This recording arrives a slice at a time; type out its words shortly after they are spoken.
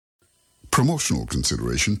Promotional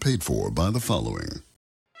consideration paid for by the following.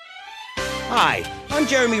 Hi, I'm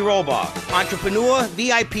Jeremy Robar, entrepreneur,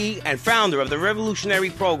 VIP, and founder of the revolutionary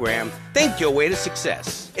program, Think Your Way to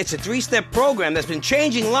Success. It's a 3-step program that's been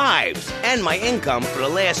changing lives and my income for the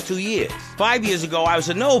last 2 years. 5 years ago, I was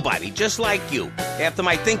a nobody, just like you. After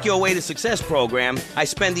my Think Your Way to Success program, I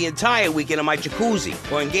spend the entire weekend in my jacuzzi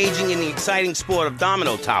or engaging in the exciting sport of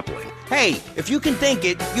domino toppling. Hey, if you can think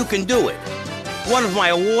it, you can do it. One of my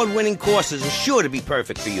award-winning courses is sure to be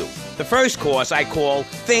perfect for you. The first course I call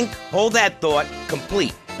Think, Hold That Thought,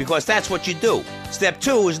 Complete, because that's what you do. Step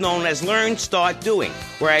 2 is known as Learn, Start, Doing,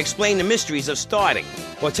 where I explain the mysteries of starting.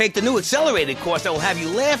 Or take the new accelerated course that will have you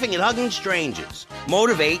laughing and hugging strangers.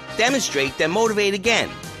 Motivate, demonstrate, then motivate again.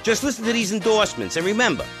 Just listen to these endorsements, and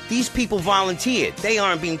remember, these people volunteered. They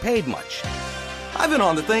aren't being paid much. I've been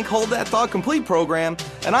on the Think, Hold That Thought Complete program,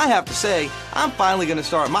 and I have to say, I'm finally going to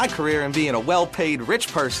start my career in being a well-paid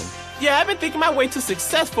rich person. Yeah, I've been thinking my way to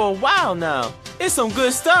success for a while now. It's some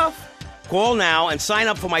good stuff. Call now and sign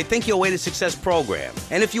up for my Think Your Way to Success program.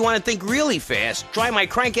 And if you want to think really fast, try my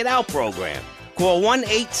Crank It Out program. Call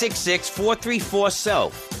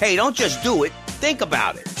 1-866-434-SELF. Hey, don't just do it. Think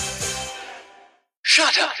about it.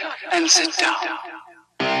 Shut up and sit down.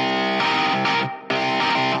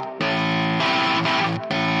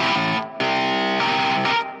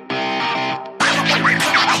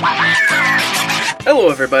 Hello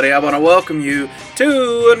everybody, I want to welcome you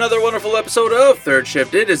to another wonderful episode of Third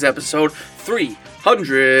Shift. It is episode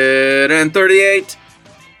 338.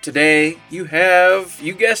 Today you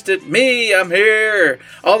guessed it, me, I'm here.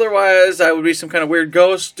 Otherwise I would be some kind of weird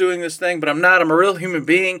ghost doing this thing, but I'm not, I'm a real human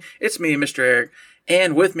being. It's me, Mr. Eric,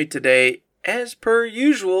 and with me today, as per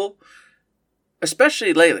usual,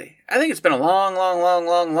 especially lately, I think it's been a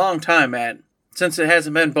long time, Matt, since it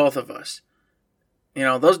hasn't been both of us. You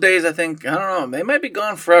know, those days, I think, I don't know, they might be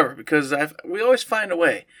gone forever because we always find a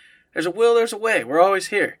way. There's a will, there's a way. We're always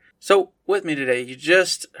here. So, with me today, you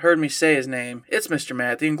just heard me say his name. It's Mr.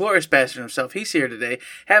 Matt, the inglorious bastard himself. He's here today,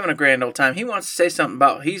 having a grand old time. He wants to say something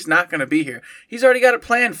about he's not going to be here. He's already got it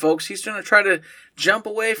planned, folks. He's going to try to jump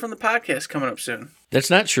away from the podcast coming up soon. That's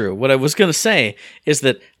not true. What I was going to say is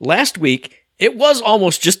that last week, it was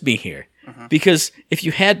almost just me here. Because if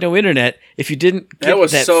you had no internet, if you didn't get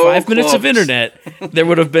that so 5 minutes close of internet, there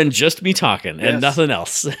would have been just me talking and nothing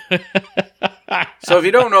else. So if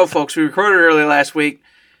you don't know, folks, we recorded early last week,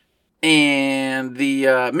 and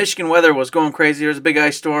the Michigan weather was going crazy. There was a big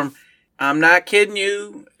ice storm. I'm not kidding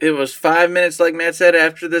you. It was 5 minutes, like Matt said,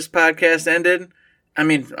 after this podcast ended. I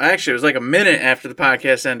mean, actually, it was like a minute after the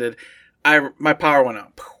podcast ended. My power went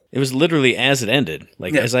out. It was literally as it ended.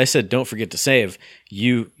 As I said, don't forget to save,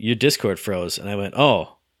 your Discord froze. And I went,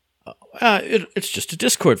 it's just a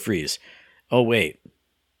Discord freeze. Oh, wait.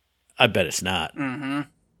 I bet it's not. Mm-hmm.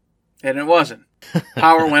 And it wasn't.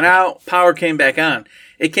 Power went out. Power came back on.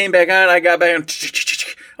 It came back on. I got back on.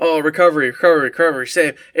 Oh, recovery.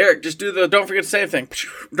 Save. Eric, just do the don't forget to save thing.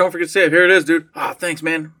 Don't forget to save. Here it is, dude. Oh, thanks,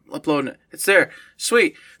 man. Uploading it. It's there.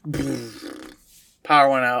 Sweet. Power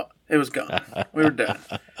went out. It was gone. We were done.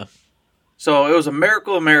 So it was a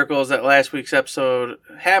miracle of miracles that last week's episode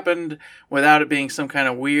happened without it being some kind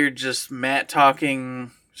of weird, just Matt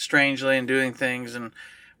talking strangely and doing things and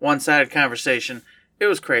one-sided conversation. It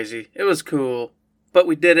was crazy. It was cool. But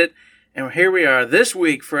we did it. And here we are this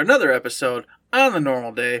week for another episode on the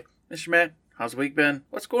normal day. Mr. Matt, how's the week been?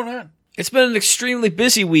 What's going on? It's been an extremely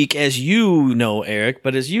busy week, as you know, Eric.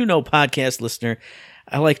 But as you know, podcast listener,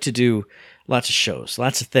 I like to do lots of shows,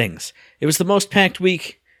 lots of things. It was the most packed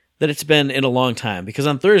week that it's been in a long time because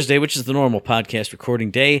on Thursday, which is the normal podcast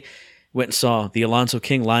recording day, went and saw the Alonzo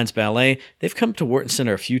King Lines Ballet. They've come to Wharton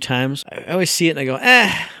Center a few times. I always see it and I go,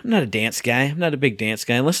 I'm not a dance guy. I'm not a big dance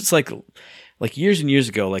guy unless it's like years and years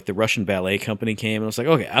ago, like the Russian Ballet Company came and I was like,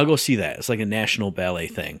 okay, I'll go see that. It's like a national ballet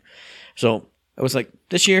thing. So I was like,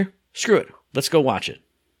 this year, screw it. Let's go watch it.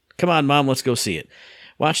 Come on, Mom, let's go see it.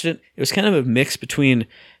 Watched it. It was kind of a mix between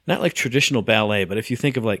not like traditional ballet, but if you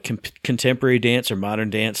think of like contemporary dance or modern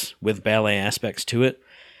dance with ballet aspects to it.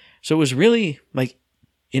 So it was really like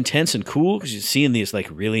intense and cool because you're seeing these like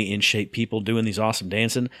really in shape people doing these awesome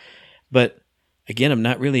dancing. But again, I'm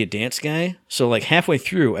not really a dance guy. So like halfway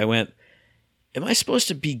through I went, am I supposed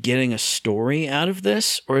to be getting a story out of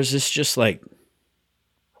this? Or is this just like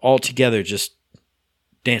all together just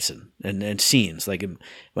dancing and scenes? Like, am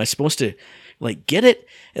I supposed to like get it?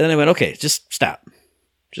 And then I went, okay, just stop.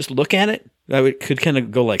 Just look at it. Could kind of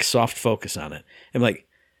go like soft focus on it. I'm like,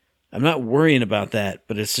 I'm not worrying about that,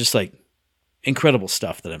 but it's just like incredible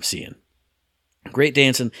stuff that I'm seeing. Great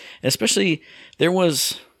dancing, especially there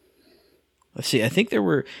was. Let's see. I think there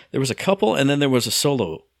was a couple, and then there was a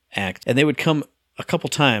solo act, and they would come a couple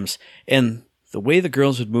times, and the way the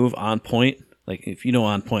girls would move on point, like if you know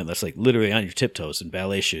on point, that's like literally on your tiptoes in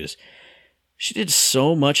ballet shoes. She did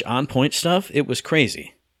so much on point stuff, it was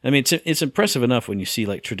crazy. I mean, it's impressive enough when you see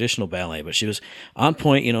like traditional ballet, but she was on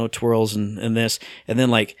point, twirls and this, and then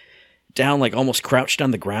like down, like almost crouched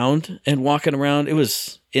on the ground and walking around. It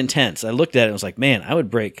was intense. I looked at it and was like, man, I would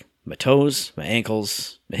break my toes, my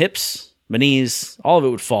ankles, my hips, my knees, all of it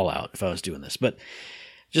would fall out if I was doing this. But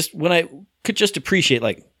just when I could just appreciate,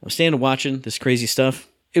 like, I'm standing watching this crazy stuff,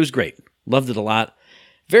 it was great. Loved it a lot.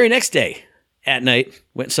 Very next day, at night,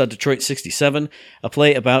 went and saw Detroit 67, a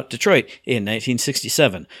play about Detroit in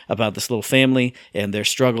 1967, about this little family and their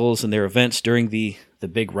struggles and their events during the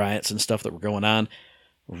big riots and stuff that were going on.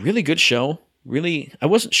 Really good show. Really, I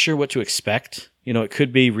wasn't sure what to expect. It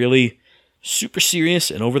could be really super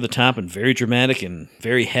serious and over the top and very dramatic and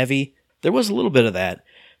very heavy. There was a little bit of that,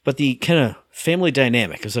 but the kind of family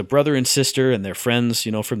dynamic as a brother and sister and their friends,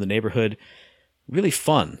 from the neighborhood, really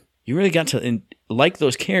fun. You really got to like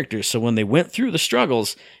those characters, so when they went through the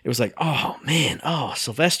struggles, it was like, oh man, oh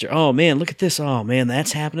Sylvester, oh man, look at this, oh man,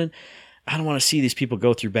 that's happening. I don't want to see these people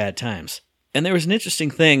go through bad times. And there was an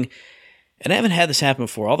interesting thing, and I haven't had this happen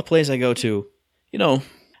before. All the plays I go to,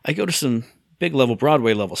 I go to some big level,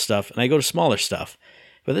 Broadway level stuff, and I go to smaller stuff.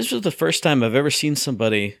 But this was the first time I've ever seen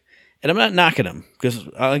somebody, and I'm not knocking him, because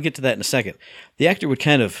I'll get to that in a second. The actor would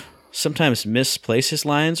kind of sometimes misplace his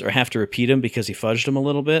lines or have to repeat them because he fudged them a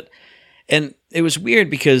little bit. And it was weird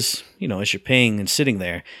because, as you're paying and sitting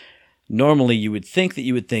there, normally you would think,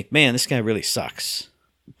 man, this guy really sucks.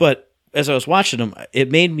 But as I was watching him,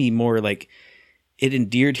 it made me more like, it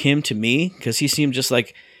endeared him to me because he seemed just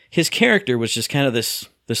like, his character was just kind of this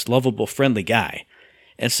lovable, friendly guy.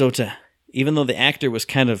 And so even though the actor was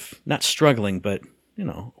kind of not struggling, but,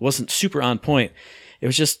 wasn't super on point, it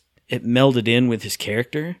was just, it melded in with his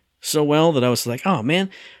character so well that I was like, oh man,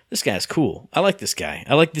 this guy's cool. I like this guy.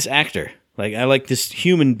 I like this actor. Like, I like this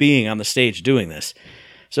human being on the stage doing this.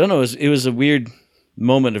 So I don't know, it was a weird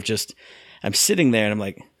moment of just, I'm sitting there and I'm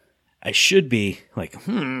like, I should be like,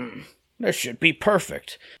 this should be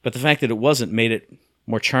perfect. But the fact that it wasn't made it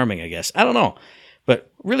more charming, I guess. I don't know.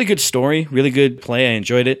 But really good story, really good play. I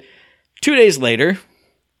enjoyed it. 2 days later,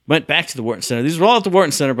 went back to the Wharton Center. These were all at the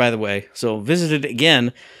Wharton Center, by the way. So visited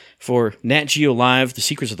again for Nat Geo Live, The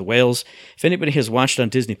Secrets of the Whales. If anybody has watched on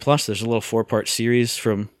Disney Plus, there's a little 4-part series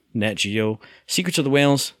from Nat Geo. Secrets of the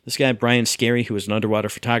Whales. This guy, Brian Scarry, who is an underwater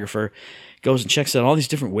photographer, goes and checks out all these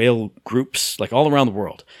different whale groups, like all around the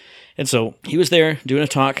world. And so he was there doing a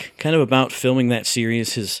talk kind of about filming that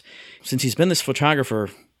series. Since he's been this photographer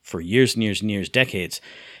for years and years and years, decades,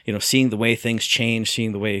 seeing the way things change,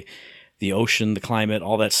 seeing the way the ocean, the climate,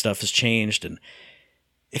 all that stuff has changed. And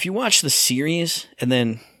if you watch the series and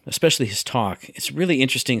then especially his talk, it's really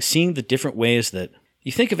interesting seeing the different ways that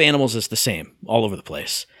you think of animals as the same all over the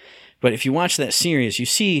place. But if you watch that series, you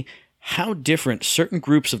see how different certain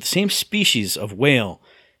groups of the same species of whale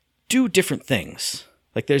do different things.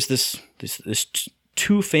 Like there's this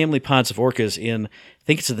 2 family pods of orcas in, I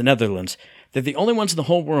think it's in the Netherlands. They're the only ones in the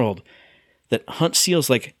whole world that hunt seals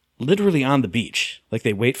like literally on the beach. Like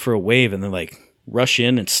they wait for a wave and then like rush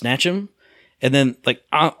in and snatch them. And then like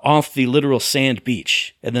off the literal sand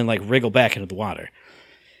beach and then like wriggle back into the water.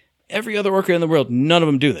 Every other orca in the world, none of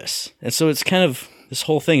them do this. And so it's kind of this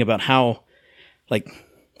whole thing about how like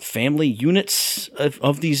family units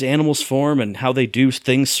of these animals form and how they do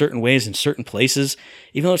things certain ways in certain places,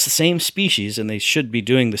 even though it's the same species and they should be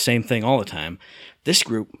doing the same thing all the time. This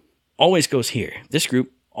group always goes here. This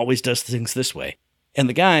group always does things this way. And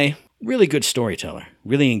the guy, really good storyteller,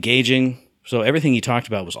 really engaging. So everything he talked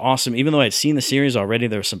about was awesome. Even though I'd seen the series already,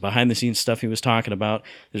 there was some behind-the-scenes stuff he was talking about.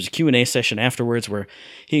 There's a Q&A session afterwards where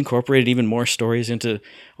he incorporated even more stories into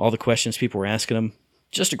all the questions people were asking him.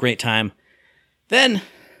 Just a great time. Then,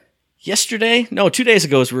 2 days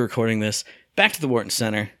ago as we were recording this, back to the Wharton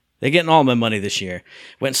Center. They're getting all my money this year.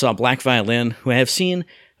 Went and saw Black Violin, who I have seen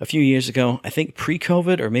a few years ago, I think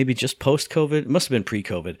pre-COVID or maybe just post-COVID. It must have been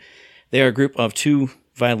pre-COVID. They are a group of 2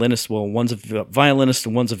 violinists, well, one's a violinist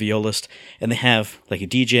and one's a violist, and they have like a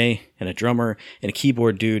DJ and a drummer and a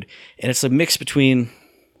keyboard dude, and it's a mix between,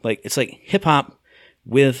 like, it's like hip-hop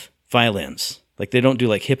with violins. Like, they don't do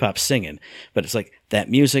like hip-hop singing, but it's like that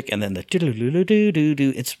music and then the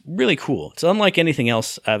do-do-do-do-do-do. It's really cool. It's unlike anything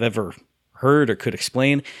else I've ever heard or could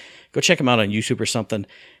explain. Go check them out on YouTube or something.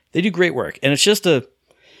 They do great work, and it's just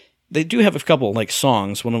they do have a couple like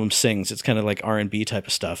songs. One of them sings. It's kind of like R&B type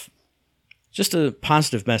of stuff. Just a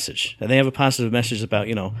positive message. And they have a positive message about,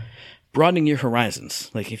 broadening your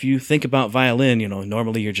horizons. Like if you think about violin,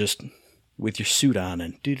 normally you're just with your suit on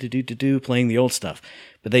and do playing the old stuff.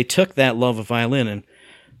 But they took that love of violin and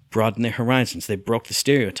broadened their horizons. They broke the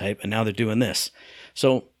stereotype, and now they're doing this.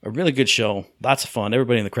 So, a really good show. Lots of fun.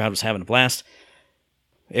 Everybody in the crowd was having a blast.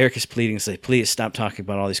 Eric is pleading to say, please stop talking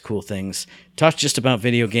about all these cool things. Talk just about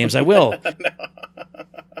video games. I will.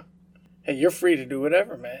 Hey, you're free to do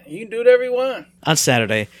whatever, man. You can do whatever you want. On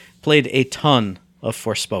Saturday, played a ton of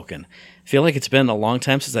Forspoken. I feel like it's been a long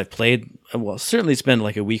time since I've played. Well, certainly it's been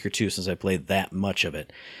like a week or two since I played that much of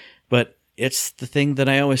it. But it's the thing that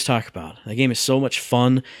I always talk about. The game is so much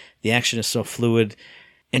fun. The action is so fluid.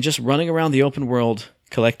 And just running around the open world,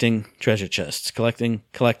 collecting treasure chests, collecting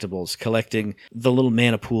collectibles, collecting the little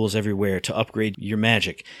mana pools everywhere to upgrade your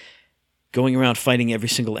magic, going around fighting every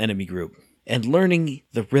single enemy group, and learning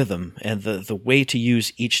the rhythm and the way to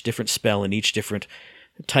use each different spell and each different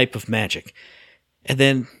type of magic. And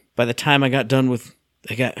then by the time I got done with,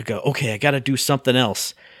 I got to do something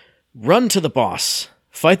else. Run to the boss,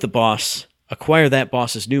 fight the boss, acquire that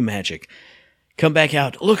boss's new magic, come back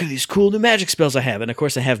out, look at these cool new magic spells I have. And of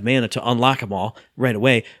course I have mana to unlock them all right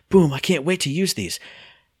away. Boom, I can't wait to use these.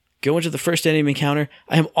 Go into the first enemy encounter.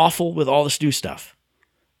 I am awful with all this new stuff.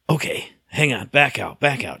 Okay, hang on, back out.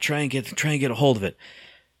 Try and get a hold of it.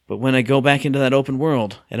 But when I go back into that open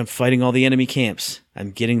world and I'm fighting all the enemy camps,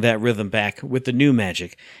 I'm getting that rhythm back with the new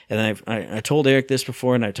magic. And I told Eric this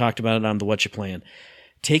before, and I talked about it on the What You Playing.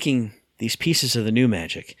 Taking these pieces of the new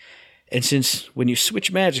magic, and since when you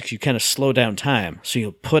switch magics, you kind of slow down time. So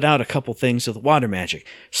you'll put out a couple things of the water magic,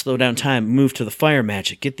 slow down time, move to the fire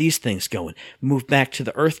magic, get these things going, move back to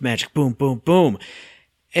the earth magic, boom, boom, boom.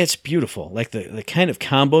 It's beautiful. Like the kind of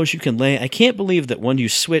combos you can lay. I can't believe that when you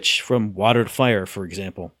switch from water to fire, for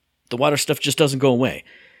example, the water stuff just doesn't go away.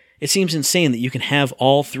 It seems insane that you can have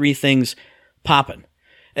all three things popping.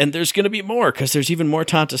 And there's going to be more, because there's even more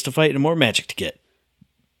Tantas to fight and more magic to get.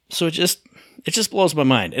 So it just blows my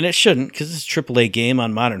mind. And it shouldn't, because it's a AAA game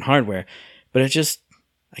on modern hardware. But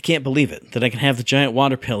I can't believe it, that I can have the giant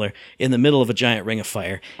water pillar in the middle of a giant ring of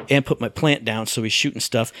fire and put my plant down so he's shooting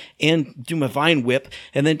stuff and do my vine whip.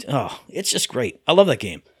 And then, it's just great. I love that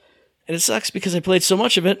game. And it sucks because I played so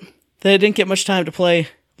much of it that I didn't get much time to play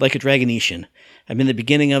Like a Dragonetian. I'm in the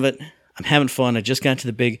beginning of it. I'm having fun. I just got to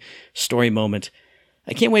the big story moment.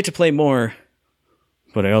 I can't wait to play more,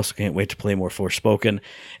 but I also can't wait to play more Forspoken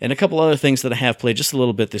and a couple other things that I have played just a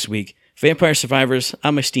little bit this week. Vampire Survivors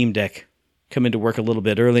on my Steam Deck. Come into work a little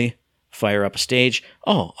bit early, fire up a stage.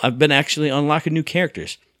 Oh, I've been actually unlocking new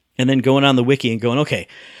characters. And then going on the wiki and going, okay,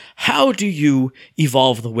 how do you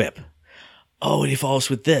evolve the whip? Oh, it evolves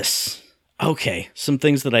with this. Okay, some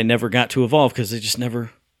things that I never got to evolve because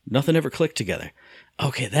nothing ever clicked together.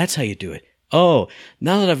 Okay, that's how you do it. Oh,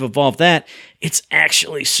 now that I've evolved that, it's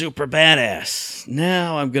actually super badass.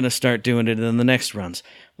 Now I'm going to start doing it in the next runs.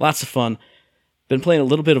 Lots of fun. Been playing a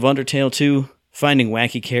little bit of Undertale too, finding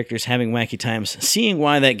wacky characters, having wacky times, seeing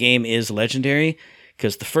why that game is legendary,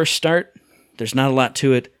 because the first start, there's not a lot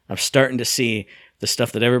to it. I'm starting to see the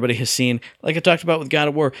stuff that everybody has seen. Like I talked about with God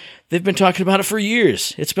of War, they've been talking about it for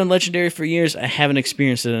years. It's been legendary for years. I haven't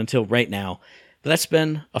experienced it until right now. But that's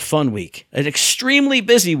been a fun week, an extremely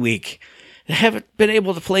busy week. I haven't been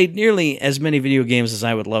able to play nearly as many video games as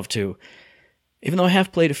I would love to, even though I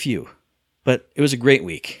have played a few. But it was a great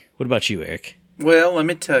week. What about you, Eric? Well, let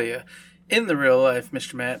me tell you, in the real life,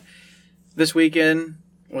 Mr. Matt, this weekend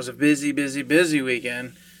was a busy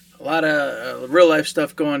weekend. A lot of real life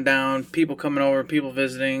stuff going down, people coming over, people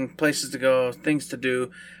visiting, places to go, things to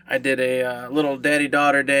do. I did a little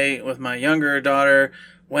daddy-daughter date with my younger daughter,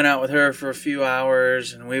 went out with her for a few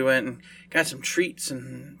hours, and we went and got some treats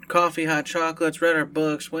and coffee, hot chocolates, read our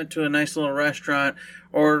books, went to a nice little restaurant,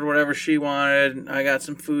 ordered whatever she wanted. I got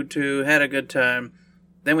some food too, had a good time.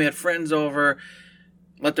 Then we had friends over,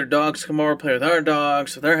 let their dogs come over, play with our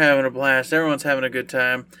dogs, so they're having a blast. Everyone's having a good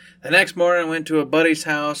time. The next morning I went to a buddy's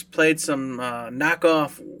house, played some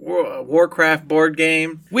knockoff Warcraft board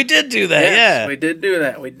game. We did do that, yes, yeah. We did do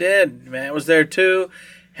that. We did. Matt was there too.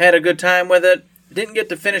 Had a good time with it. Didn't get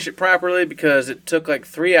to finish it properly because it took like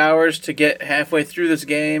 3 hours to get halfway through this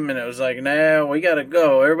game, and it was like, nah, we gotta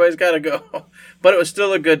go. Everybody's gotta go. But it was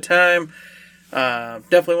still a good time.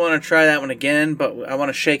 Definitely want to try that one again, but I want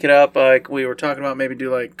to shake it up like we were talking about, maybe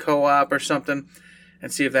do like co-op or something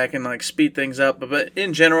and see if that can like speed things up. But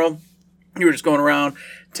in general, you were just going around,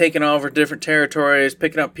 taking over different territories,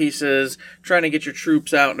 picking up pieces, trying to get your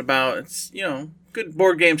troops out and about. It's, good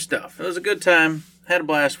board game stuff. It was a good time. Had a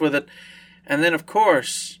blast with it. And then, of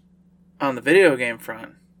course, on the video game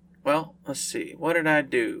front, well, let's see. What did I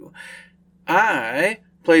do? I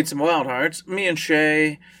played some Wild Hearts. Me and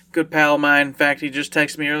Shay, good pal of mine. In fact, he just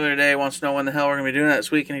texted me earlier today, wants to know when the hell we're going to be doing that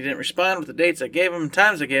this week, and he didn't respond with the dates I gave him and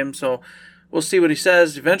times I gave him, so we'll see what he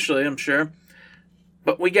says eventually, I'm sure.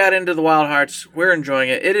 But we got into the Wild Hearts. We're enjoying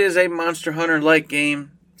it. It is a Monster Hunter-like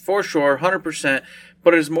game, for sure, 100%,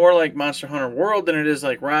 but it is more like Monster Hunter World than it is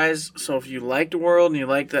like Rise. So if you like the world and you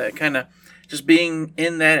like that kind of just being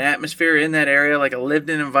in that atmosphere, in that area, like a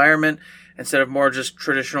lived-in environment, instead of more just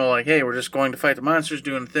traditional, like, hey, we're just going to fight the monsters,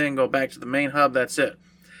 doing a thing, go back to the main hub, that's it.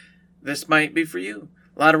 This might be for you.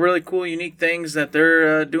 A lot of really cool, unique things that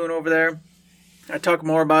they're doing over there. I talk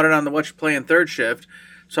more about it on the What You Play in Third Shift,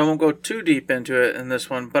 so I won't go too deep into it in this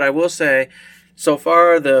one. But I will say, so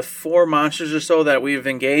far, the 4 monsters or so that we've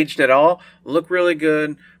engaged at all look really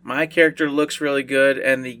good. My character looks really good,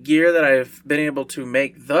 and the gear that I've been able to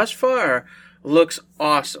make thus far looks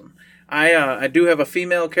awesome. I do have a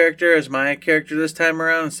female character as my character this time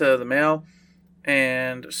around instead of the male.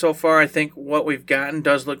 And so far, I think what we've gotten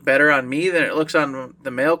does look better on me than it looks on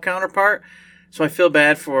the male counterpart. So I feel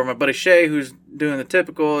bad for my buddy Shay, who's doing the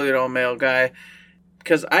typical, male guy.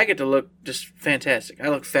 Because I get to look just fantastic. I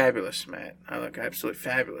look fabulous, Matt. I look absolutely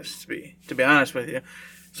fabulous, to be honest with you.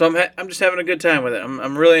 So I'm just having a good time with it.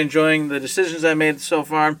 I'm really enjoying the decisions I made so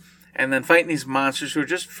far. And then fighting these monsters who are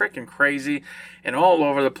just freaking crazy and all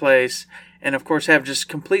over the place. And, of course, have just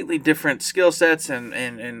completely different skill sets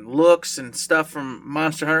and looks and stuff from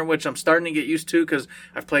Monster Hunter, which I'm starting to get used to because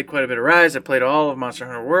I've played quite a bit of Rise. I played all of Monster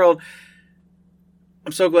Hunter World.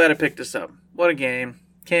 I'm so glad I picked this up. What a game.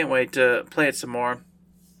 Can't wait to play it some more.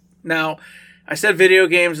 Now, I said video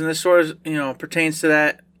games, and this sort of, pertains to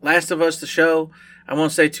that. Last of Us, the show, I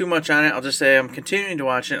won't say too much on it. I'll just say I'm continuing to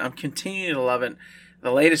watch it. I'm continuing to love it.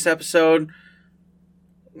 The latest episode,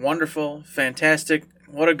 wonderful, fantastic.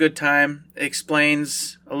 What a good time. It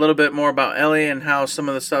explains a little bit more about Ellie and how some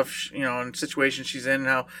of the stuff, and situations she's in, and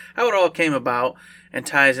how it all came about, and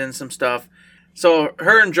ties in some stuff. So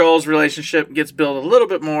her and Joel's relationship gets built a little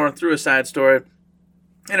bit more through a side story.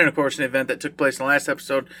 And then, of course, an event that took place in the last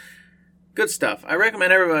episode. Good stuff. I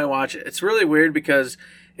recommend everybody watch it. It's really weird because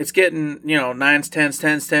it's getting, 9s, 10s,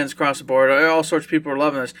 10s, 10s across the board. All sorts of people are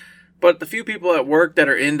loving this. But the few people at work that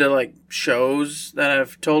are into, like, shows that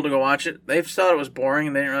I've told to go watch it, they've thought it was boring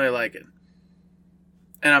and they didn't really like it.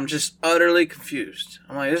 And I'm just utterly confused.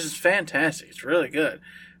 I'm like, this is fantastic. It's really good.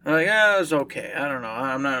 I'm like, it was okay. I don't know.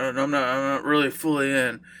 I'm not really fully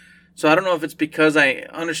in. So I don't know if it's because I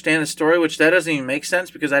understand the story, which that doesn't even make sense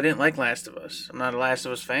because I didn't like Last of Us. I'm not a Last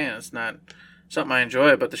of Us fan. It's not something I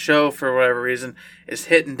enjoy. But the show, for whatever reason, is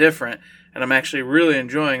hitting different. And I'm actually really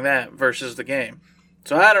enjoying that versus the game.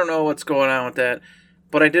 So I don't know what's going on with that.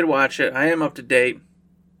 But I did watch it. I am up to date.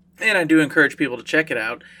 And I do encourage people to check it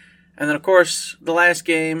out. And then, of course, the last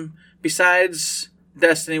game, besides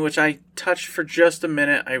Destiny, which I touched for just a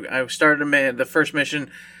minute. I started the first mission,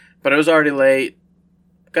 but it was already late.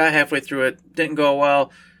 Got halfway through it. Didn't go well,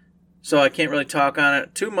 so I can't really talk on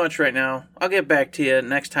it too much right now. I'll get back to you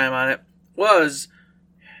next time on it. Was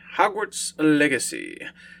Hogwarts Legacy.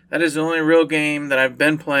 That is the only real game that I've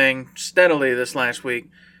been playing steadily this last week,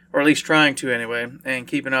 or at least trying to anyway, and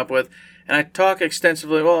keeping up with. And I talk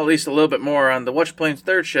extensively, well, at least a little bit more on the What You Play in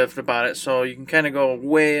Third Shift about it, so you can kind of go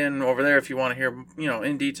way in over there if you want to hear,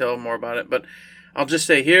 in detail more about it. But I'll just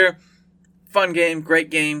say here, fun game, great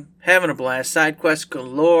game, having a blast, side quests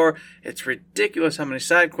galore. It's ridiculous how many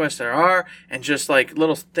side quests there are, and just like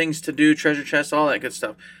little things to do, treasure chests, all that good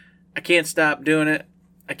stuff. I can't stop doing it.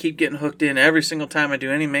 I keep getting hooked in every single time I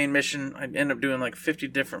do any main mission. I end up doing like 50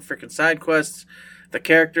 different freaking side quests. The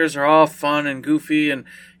characters are all fun and goofy and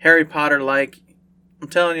Harry Potter-like. I'm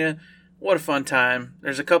telling you, what a fun time.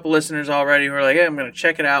 There's a couple listeners already who are like, hey, I'm going to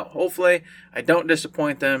check it out. Hopefully, I don't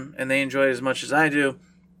disappoint them and they enjoy it as much as I do.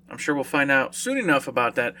 I'm sure we'll find out soon enough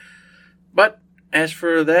about that. But as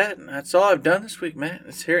for that, that's all I've done this week, Matt.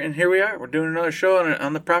 It's here, and here we are. We're doing another show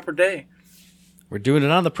on the proper day. We're doing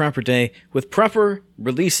it on the proper day with proper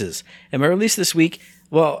releases. And my release this week,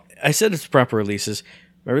 well, I said it's proper releases.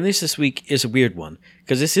 My release this week is a weird one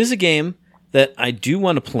because this is a game that I do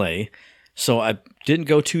want to play, so I didn't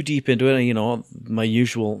go too deep into it. My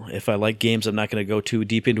usual, if I like games, I'm not going to go too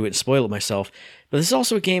deep into it and spoil it myself. But this is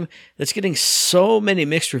also a game that's getting so many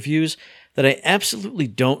mixed reviews that I absolutely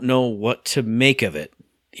don't know what to make of it.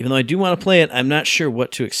 Even though I do want to play it, I'm not sure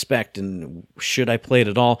what to expect and should I play it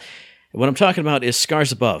at all. What I'm talking about is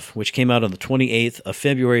Scars Above, which came out on the 28th of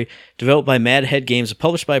February, developed by Mad Head Games,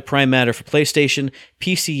 published by Prime Matter for PlayStation,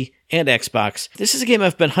 PC, and Xbox. This is a game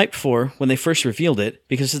I've been hyped for when they first revealed it,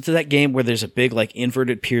 because it's that game where there's a big,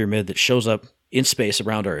 inverted pyramid that shows up in space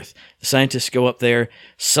around Earth. The scientists go up there,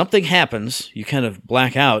 something happens, you kind of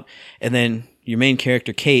black out, and then your main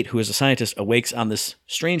character, Kate, who is a scientist, awakes on this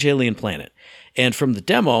strange alien planet. And from the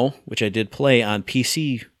demo, which I did play on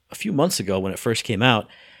PC a few months ago when it first came out,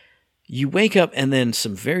 you wake up and then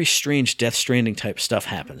some very strange Death Stranding type stuff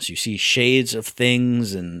happens. You see shades of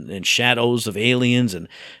things and shadows of aliens and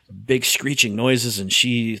big screeching noises, and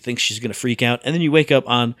she thinks she's going to freak out. And then you wake up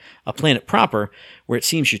on a planet proper where it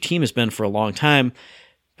seems your team has been for a long time,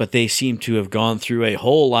 but they seem to have gone through a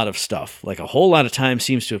whole lot of stuff. Like a whole lot of time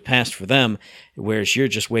seems to have passed for them, whereas you're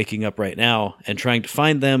just waking up right now and trying to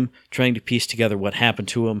find them, trying to piece together what happened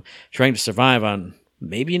to them, trying to survive on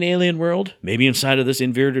maybe an alien world, maybe inside of this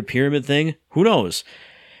inverted pyramid thing, who knows?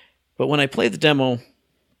 But when I played the demo,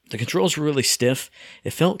 the controls were really stiff. It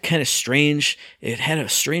felt kind of strange. It had a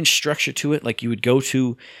strange structure to it, like you would go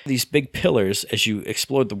to these big pillars as you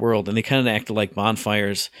explored the world, and they kind of acted like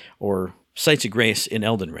bonfires or sites of grace in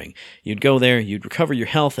Elden Ring. You'd go there, you'd recover your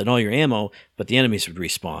health and all your ammo, but the enemies would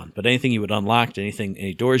respawn. But anything you would unlock,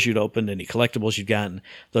 any doors you'd opened, any collectibles you'd gotten,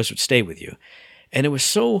 those would stay with you. And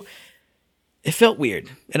it felt weird.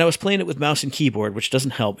 And I was playing it with mouse and keyboard, which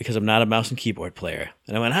doesn't help because I'm not a mouse and keyboard player.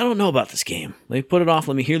 And I went, I don't know about this game. Let me put it off.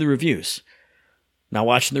 Let me hear the reviews. Now,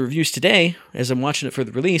 watching the reviews today, as I'm watching it for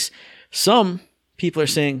the release, some people are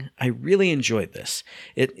saying, I really enjoyed this.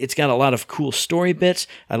 It's got a lot of cool story bits.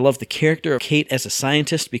 I love the character of Kate as a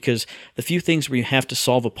scientist, because the few things where you have to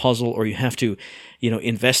solve a puzzle or you have to,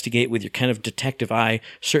 investigate with your kind of detective eye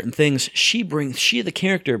certain things, she the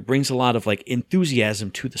character brings a lot of like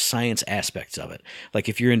enthusiasm to the science aspects of it. Like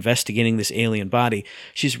if you're investigating this alien body,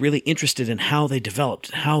 she's really interested in how they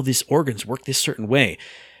developed, how these organs work this certain way.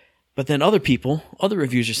 But then other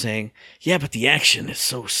reviews are saying, yeah, but the action is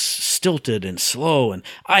so stilted and slow, and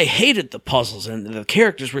I hated the puzzles, and the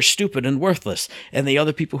characters were stupid and worthless. And the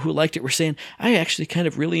other people who liked it were saying, I actually kind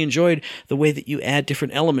of really enjoyed the way that you add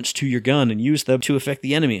different elements to your gun and use them to affect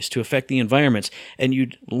the enemies, to affect the environments. And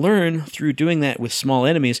you'd learn through doing that with small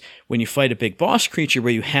enemies when you fight a big boss creature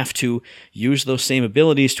where you have to use those same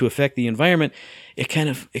abilities to affect the environment. It kind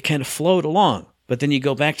of flowed along. But then you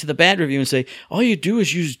go back to the bad review and say, all you do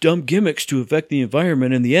is use dumb gimmicks to affect the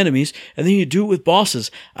environment and the enemies, and then you do it with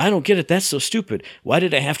bosses. I don't get it. That's so stupid. Why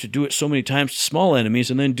did I have to do it so many times to small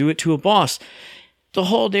enemies and then do it to a boss? The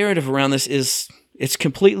whole narrative around this it's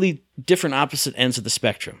completely different opposite ends of the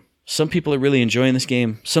spectrum. Some people are really enjoying this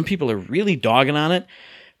game. Some people are really dogging on it.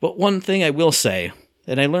 But one thing I will say,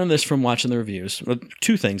 and I learned this from watching the reviews,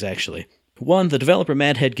 two things actually. One, the developer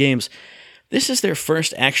Mad Head Games, this is their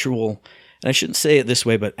first actual, and I shouldn't say it this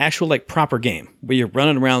way, but actual like proper game where you're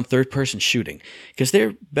running around third-person shooting, because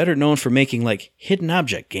they're better known for making like hidden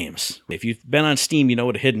object games. If you've been on Steam, you know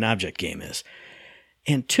what a hidden object game is.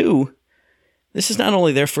 And two, this is not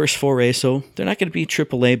only their first foray, so they're not going to be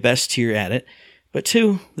AAA best tier at it, but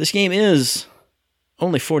two, this game is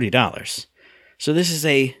only $40. So this is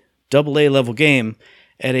a AA level game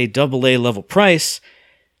at a AA level price,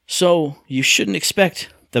 so you shouldn't expect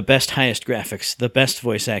the best, highest graphics, the best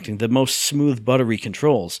voice acting, the most smooth, buttery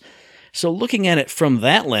controls. So looking at it from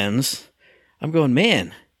that lens, I'm going,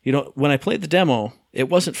 man, when I played the demo, it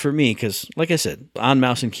wasn't for me because, like I said, on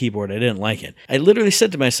mouse and keyboard, I didn't like it. I literally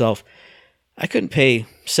said to myself, I couldn't pay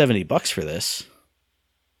 $70 for this,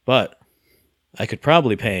 but I could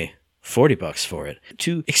probably pay $40 for it.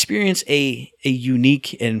 To experience a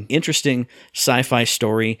unique and interesting sci-fi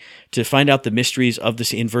story, to find out the mysteries of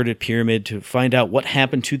this inverted pyramid, to find out what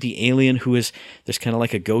happened to the alien who is, there's kind of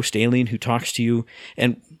like a ghost alien who talks to you.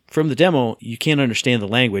 And from the demo, you can't understand the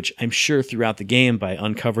language. I'm sure throughout the game, by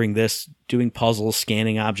uncovering this, doing puzzles,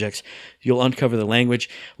 scanning objects, you'll uncover the language,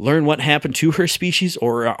 learn what happened to her species,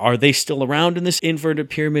 or are they still around in this inverted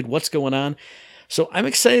pyramid? What's going on? So I'm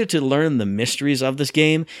excited to learn the mysteries of this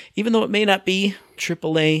game, even though it may not be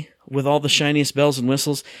AAA with all the shiniest bells and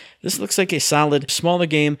whistles. This looks like a solid, smaller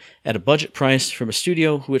game at a budget price from a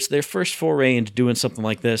studio who it's their first foray into doing something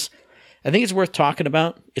like this. I think it's worth talking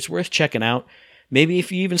about. It's worth checking out. Maybe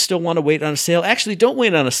if you even still want to wait on a sale. Actually, don't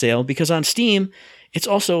wait on a sale, because on Steam, it's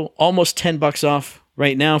also almost $10 off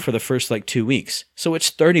right now for the first 2 weeks. So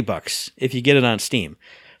it's $30 if you get it on Steam.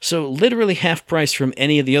 So literally half price from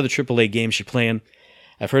any of the other AAA games you're playing.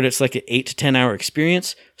 I've heard it's like an 8 to 10 hour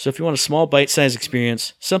experience. So if you want a small bite-sized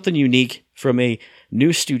experience, something unique from a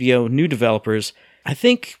new studio, new developers, I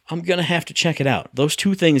think I'm going to have to check it out. Those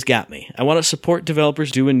two things got me. I want to support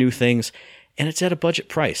developers doing new things, and it's at a budget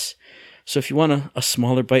price. So if you want a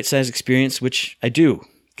smaller bite-sized experience, which I do,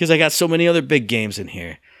 because I got so many other big games in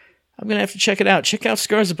here, I'm going to have to check it out. Check out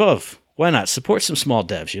Scars Above. Why not? Support some small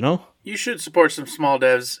devs, You should support some small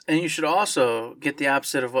devs, and you should also get the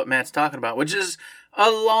opposite of what Matt's talking about, which is a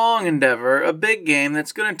long endeavor, a big game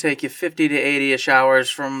that's going to take you 50 to 80-ish hours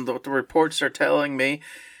from what the reports are telling me,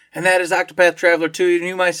 and that is Octopath Traveler 2. And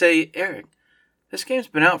you might say, Eric, this game's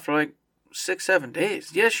been out for like 6-7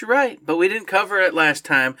 days. Yes, you're right, but we didn't cover it last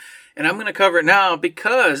time, and I'm going to cover it now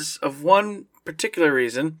because of one particular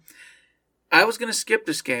reason. I was going to skip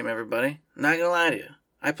this game, everybody. I'm not going to lie to you.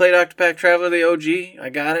 I played Octopath Traveler, the OG. I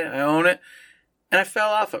got it. I own it. And I fell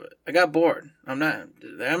off of it. I got bored. I'm not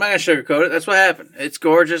going to sugarcoat it. That's what happened. It's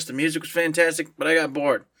gorgeous. The music was fantastic, but I got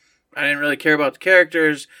bored. I didn't really care about the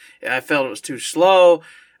characters. I felt it was too slow.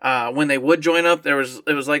 When they would join up, it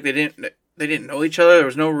was like they didn't know each other. There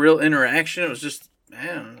was no real interaction. It was just,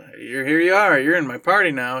 man, here you are. You're in my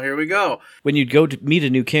party now. Here we go. When you'd go to meet a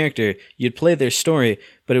new character, you'd play their story,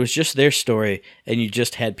 but it was just their story, and you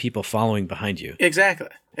just had people following behind you. Exactly.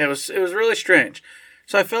 It was really strange.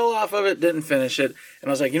 So I fell off of it, didn't finish it, and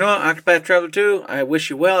I was like, you know what, Octopath Traveler 2, I wish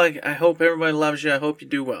you well. I hope everybody loves you. I hope you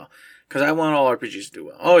do well. Because I want all RPGs to do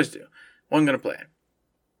well. Always do. Well, I'm going to play it.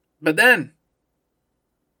 But then,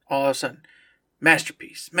 all of a sudden,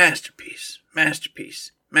 masterpiece. And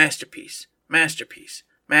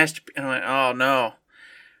I'm like, oh no.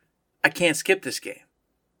 I can't skip this game.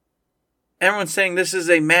 Everyone's saying this is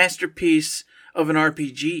a masterpiece of an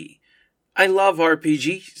RPG. I love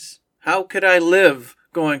RPGs. How could I live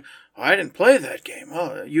going, oh, I didn't play that game.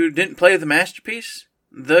 Oh, you didn't play the masterpiece?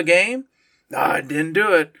 The game? No, I didn't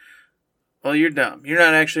do it. Well, you're dumb. You're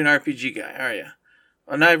not actually an RPG guy, are you?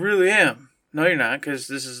 And I really am. No, you're not, because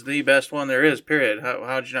this is the best one there is, period.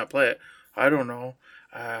 How'd you not play it? I don't know.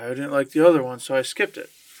 I didn't like the other one, so I skipped it.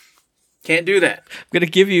 Can't do that. I'm going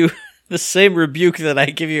to give you the same rebuke that I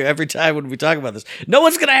give you every time when we talk about this. No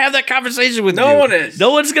one's going to have that conversation with you. No one is.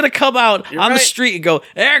 No one's going to come out You're on the right. street and go,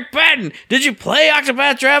 Eric Patton, did you play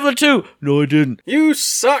Octopath Traveler 2? No, I didn't. You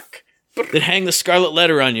suck. Then hang the scarlet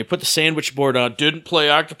letter on you. Put the sandwich board on. Didn't play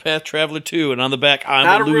Octopath Traveler 2. And on the back, I'm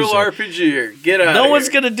Not a a real loser. RPG. Get out No of one's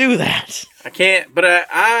here. going to do that. I can't, but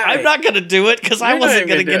I'm not going to do it because I wasn't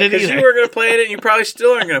going to get it Because either. you were going to play it, and you probably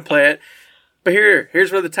still aren't going to play it. But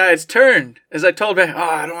here's where the tides turned. As I told back,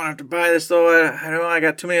 I don't have to buy this, though. I know I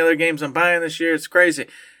got too many other games I'm buying this year. It's crazy.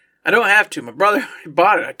 I don't have to. My brother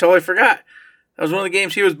bought it. I totally forgot. That was one of the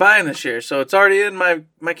games he was buying this year. So it's already in my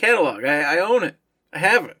catalog. I own it. I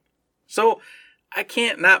have it. So I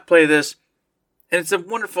can't not play this. And it's a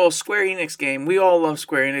wonderful Square Enix game. We all love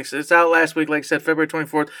Square Enix. It's out last week, like I said, February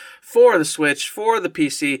 24th, for the Switch, for the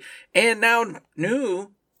PC, and now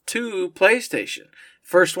new to PlayStation.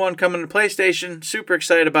 First one coming to PlayStation. Super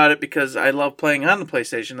excited about it because I love playing on the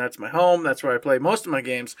PlayStation. That's my home. That's where I play most of my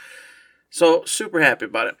games. So super happy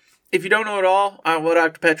about it. If you don't know at all what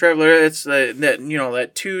Octopath Traveler is, it's that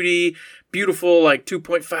 2D, beautiful, like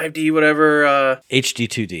 2.5D, whatever. HD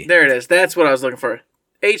 2D. There it is. That's what I was looking for.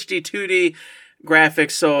 HD 2D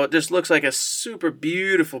graphics. So it just looks like a super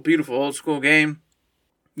beautiful, beautiful old school game.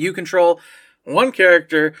 You control one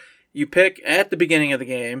character you pick at the beginning of the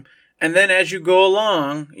game. And then as you go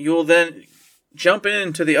along, you'll then jump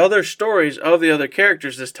into the other stories of the other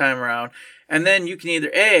characters this time around. And then you can either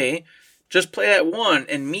A, just play that one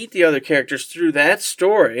and meet the other characters through that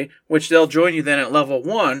story, which they'll join you then at level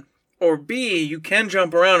 1. Or B, you can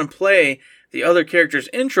jump around and play the other characters'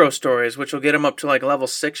 intro stories, which will get them up to like level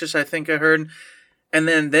 6-ish, I think I heard. And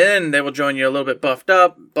then they will join you a little bit buffed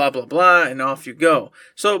up, blah, blah, blah, and off you go.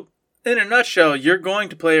 So in a nutshell, you're going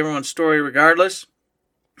to play everyone's story regardless.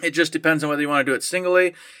 It just depends on whether you want to do it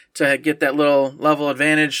singly to get that little level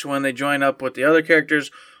advantage when they join up with the other characters,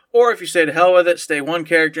 or if you say to hell with it, stay one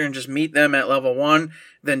character and just meet them at level 1,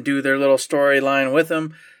 then do their little storyline with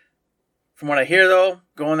them. From what I hear, though,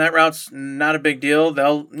 going that route's not a big deal.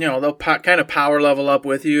 They'll kind of power level up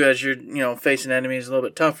with you as you're, facing enemies a little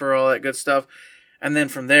bit tougher, all that good stuff. And then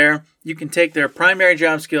from there, you can take their primary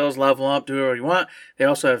job skills, level up, do whatever you want. They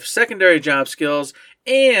also have secondary job skills.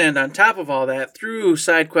 And on top of all that, through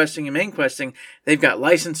side questing and main questing, they've got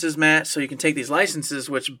licenses, Matt. So you can take these licenses,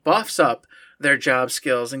 which buffs up their job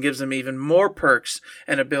skills and gives them even more perks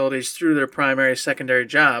and abilities through their primary, secondary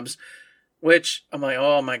jobs. Which I'm like,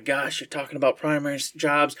 oh my gosh, you're talking about primary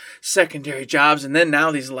jobs, secondary jobs, and then now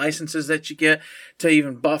these licenses that you get to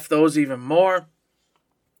even buff those even more.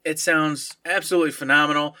 It sounds absolutely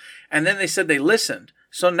phenomenal. And then they said they listened.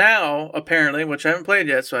 So now, apparently, which I haven't played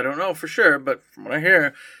yet, so I don't know for sure, but from what I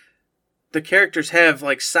hear, the characters have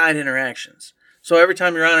like side interactions. So every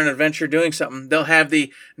time you're on an adventure doing something, they'll have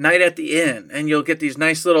the night at the inn, and you'll get these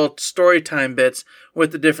nice little story time bits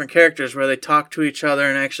with the different characters where they talk to each other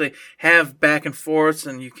and actually have back and forths,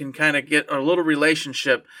 and you can kind of get a little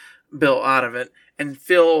relationship built out of it and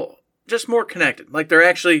feel just more connected. Like they're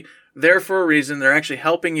actually there for a reason. They're actually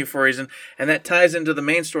helping you for a reason. And that ties into the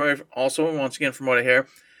main story also, once again, from what I hear.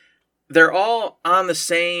 They're all on the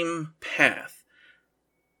same path.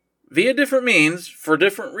 Via different means, for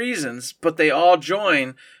different reasons, but they all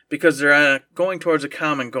join because they're going towards a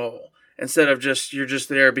common goal. Instead of you're just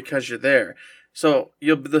there because you're there. So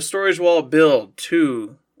the stories will all build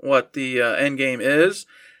to what the end game is.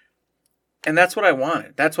 And that's what I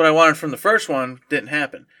wanted. That's what I wanted from the first one. Didn't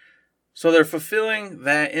happen. So they're fulfilling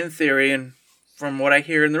that in theory, and from what I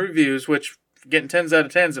hear in the reviews, which getting 10s out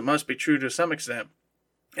of 10s, it must be true to some extent.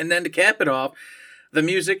 And then to cap it off, the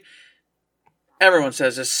music, everyone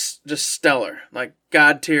says is just stellar. Like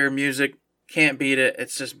God tier music, can't beat it.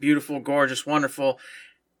 It's just beautiful, gorgeous, wonderful.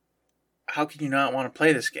 How can you not want to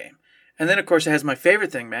play this game? And then, of course, it has my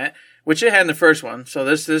favorite thing, Matt, which it had in the first one, so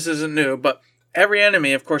this isn't new, but every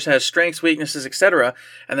enemy, of course, has strengths, weaknesses, etc.,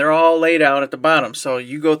 and they're all laid out at the bottom. So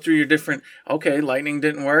you go through your different, okay, lightning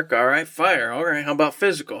didn't work, all right, fire, all right, how about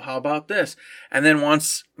physical, how about this? And then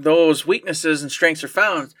once those weaknesses and strengths are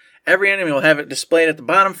found, every enemy will have it displayed at the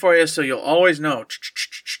bottom for you, so you'll always know,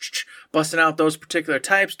 busting out those particular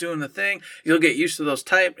types, doing the thing. You'll get used to those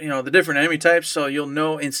the different enemy types, so you'll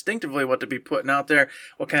know instinctively what to be putting out there,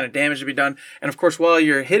 what kind of damage to be done. And of course, while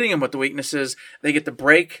you're hitting them with the weaknesses, they get the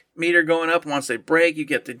break meter going up. Once they break, you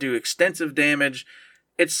get to do extensive damage.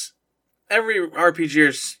 It's every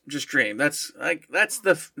RPGer's just dream. That's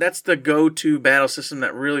the go-to battle system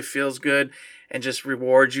that really feels good and just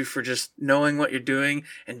rewards you for just knowing what you're doing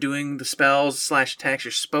and doing the spells / attacks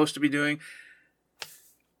you're supposed to be doing.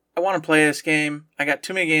 I want to play this game. I got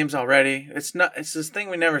too many games already. It's this thing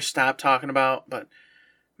we never stop talking about, but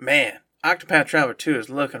man, Octopath Traveler 2 is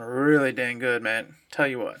looking really dang good, man. Tell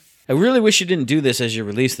you what. I really wish you didn't do this as your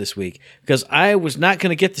release this week, because I was not going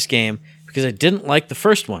to get this game because I didn't like the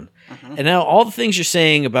first one. Mm-hmm. And now all the things you're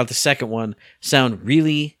saying about the second one sound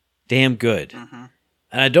really damn good. Mm-hmm.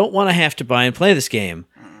 And I don't want to have to buy and play this game,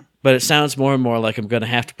 but it sounds more and more like I'm going to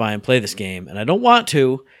have to buy and play this game. And I don't want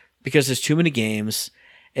to because there's too many games.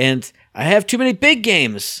 And I have too many big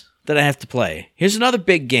games that I have to play. Here's another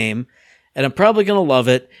big game, and I'm probably going to love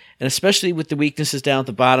it, and especially with the weaknesses down at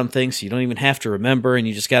the bottom thing, so you don't even have to remember, and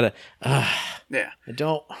you just got to... yeah. I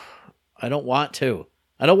don't want to.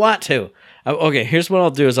 I don't want to. Okay, here's what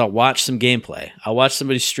I'll do is I'll watch some gameplay. I'll watch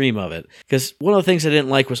somebody's stream of it, because one of the things I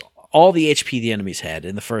didn't like was all the HP the enemies had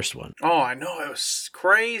in the first one. Oh, I know. It was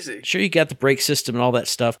crazy. Sure, you got the break system and all that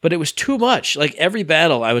stuff, but it was too much. Like, every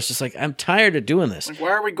battle, I was just like, I'm tired of doing this. Like,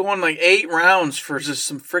 why are we going like 8 rounds for just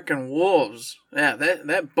some freaking wolves? Yeah,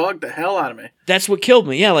 that bugged the hell out of me. That's what killed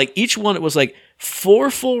me. Yeah, like, each one, it was like 4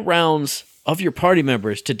 full rounds of your party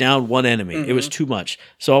members to down one enemy. Mm-hmm. It was too much.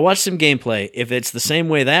 So I'll watch some gameplay. If it's the same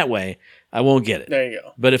way that way, I won't get it. There you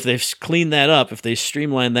go. But if they've cleaned that up, if they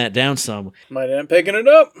streamlined that down some... Might end up picking it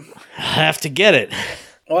up. I have to get it.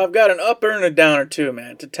 Well, I've got an upper and a downer too,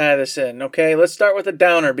 man, to tie this in, okay? Let's start with a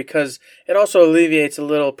downer because it also alleviates a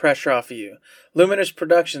little pressure off of you. Luminous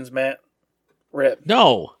Productions, Matt. RIP. No.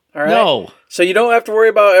 All right? No. So you don't have to worry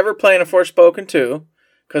about ever playing a Forspoken 2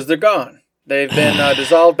 because they're gone. They've been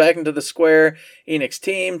dissolved back into the Square Enix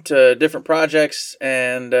team to different projects,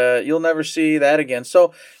 and you'll never see that again.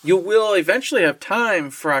 So you will eventually have time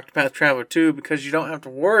for Octopath Traveler 2 because you don't have to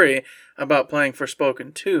worry about playing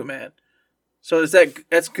Forspoken 2, man. So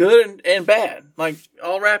that's good and bad, like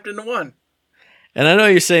all wrapped into one. And I know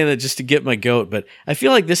you're saying that just to get my goat, but I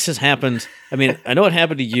feel like this has happened. I mean, I know it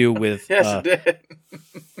happened to you with yes, it did.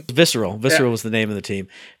 Visceral. Visceral was the name of the team.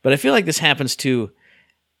 But I feel like this happens to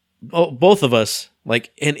both of us,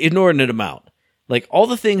 like an inordinate amount. Like all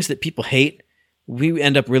the things that people hate, we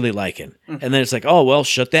end up really liking. Mm-hmm. And then it's like, oh, well,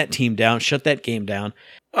 shut that team down, shut that game down.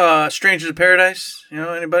 Strangers of Paradise,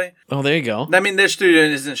 anybody? Oh, there you go. I mean, their studio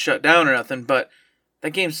isn't shut down or nothing, but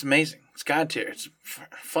that game's amazing. It's God tier. It's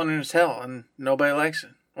fun as hell, and nobody likes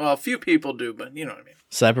it. Well, a few people do, but you know what I mean.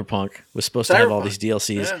 Cyberpunk was supposed to have all these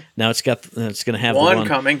DLCs. Yeah. Now it's going to have one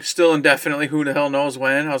coming, still indefinitely. Who the hell knows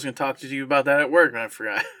when? I was going to talk to you about that at work, and I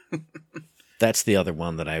forgot. That's the other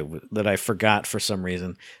one that I forgot for some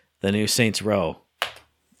reason. The new Saints Row.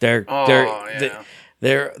 They're gone.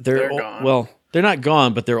 Well, they're not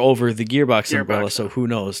gone, but they're over the Gearbox umbrella. So who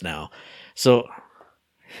knows now? So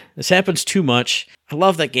this happens too much. I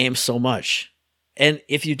love that game so much. And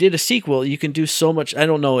if you did a sequel, you can do so much. I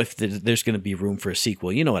don't know if there's going to be room for a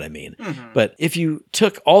sequel. You know what I mean? Mm-hmm. But if you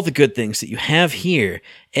took all the good things that you have here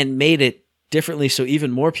and made it differently so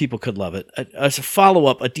even more people could love it, as a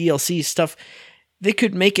follow-up, a DLC stuff, they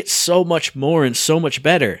could make it so much more and so much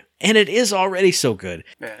better. And it is already so good.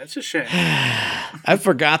 Yeah, it's a shame. I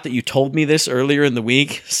forgot that you told me this earlier in the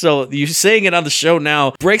week. So you saying it on the show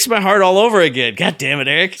now breaks my heart all over again. God damn it,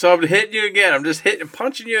 Eric. So I'm hitting you again. I'm just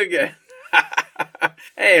punching you again.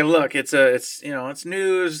 Hey, look, it's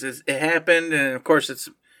news. It happened, and of course it's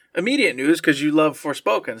immediate news because you love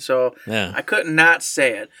Forspoken. So Yeah. I couldn't not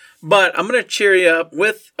say it. But I'm going to cheer you up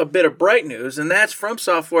with a bit of bright news, and that's From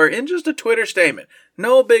Software in just a Twitter statement.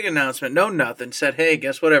 No big announcement, no nothing. Said, hey,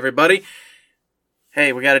 guess what, everybody?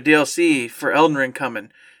 Hey, we got a DLC for Elden Ring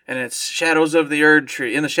coming, and it's Shadows of the Erd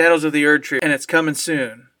Tree, in the Shadows of the Erd Tree, and it's coming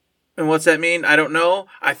soon. And what's that mean? I don't know.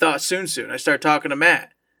 I thought soon. I started talking to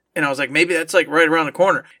Matt, and I was like, maybe that's like right around the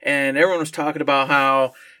corner. And everyone was talking about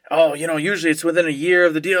how, usually it's within a year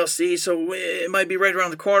of the DLC, so it might be right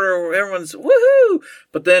around the corner where everyone's woohoo.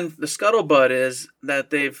 But then the scuttlebutt is that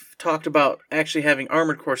they've talked about actually having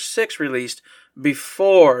Armored Core 6 released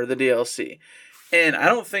before the DLC. And I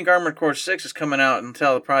don't think Armored Core 6 is coming out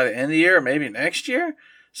until probably the end of the year or maybe next year.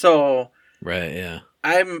 So Right, yeah.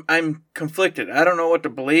 I'm conflicted. I don't know what to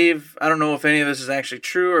believe. I don't know if any of this is actually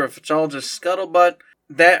true or if it's all just scuttlebutt.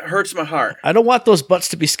 That hurts my heart. I don't want those butts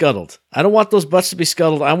to be scuttled. I want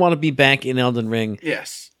to be back in Elden Ring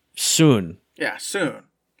Yes. soon. Yeah, soon.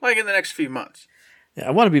 Like in the next few months.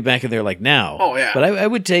 I want to be back in there like now. Oh, yeah. But I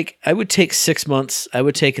would take 6 months. I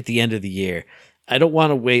would take at the end of the year. I don't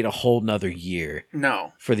want to wait a whole nother year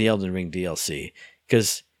No. for the Elden Ring DLC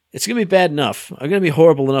because it's going to be bad enough. I'm going to be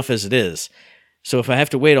horrible enough as it is. So if I have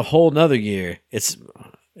to wait a whole nother year, it's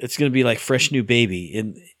going to be like fresh new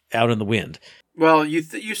baby out in the wind. Well, you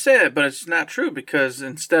say it, but it's not true because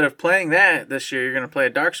instead of playing that this year, you're going to play a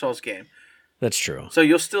Dark Souls game. That's true. So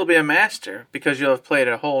you'll still be a master because you'll have played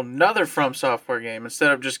a whole nother From Software game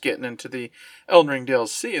instead of just getting into the Elden Ring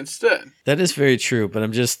DLC instead. That is very true, but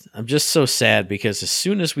I'm just so sad because as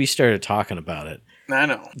soon as we started talking about it, I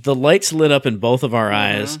know. the lights lit up in both of our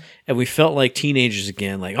eyes, and we felt like teenagers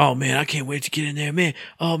again. Like, oh man, I can't wait to get in there, man.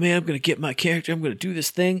 Oh man, I'm gonna get my character. I'm gonna do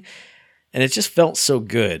this thing, and it just felt so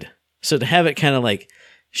good. So to have it kind of like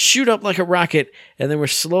shoot up like a rocket, and then we're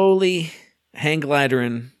slowly hang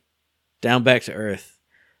glidering down back to Earth.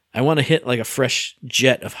 I want to hit like a fresh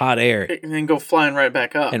jet of hot air And then go flying right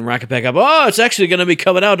back up. and rocket back up. Oh, it's actually going to be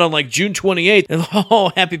coming out on like June 28th. And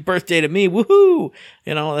oh, happy birthday to me. Woohoo.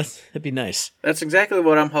 That'd be nice. That's exactly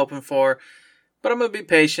what I'm hoping for. But I'm going to be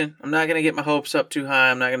patient. I'm not going to get my hopes up too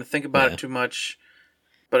high. I'm not going to think about it too much.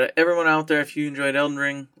 But everyone out there, if you enjoyed Elden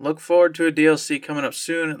Ring, look forward to a DLC coming up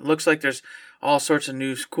soon. It looks like there's all sorts of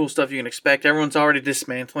new cool stuff you can expect. Everyone's already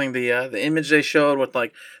dismantling the image they showed with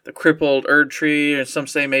like the crippled Erd tree, and some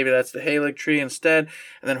say maybe that's the Halig tree instead.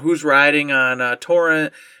 And then who's riding on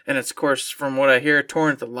Torrent, and it's of course from what I hear,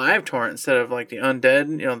 Torrent the live Torrent instead of like the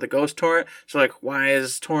undead, the ghost Torrent. So like, why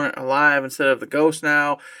is Torrent alive instead of the ghost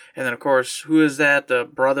now? And then of course, who is that? The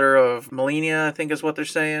brother of Melina, I think is what they're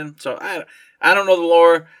saying. So I don't know the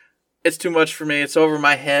lore. It's too much for me. It's over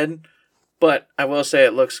my head. But I will say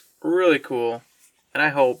it looks really cool. And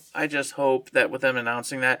I just hope that with them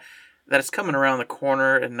announcing that it's coming around the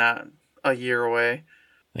corner and not a year away.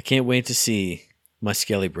 I can't wait to see my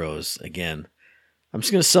Skelly Bros again. I'm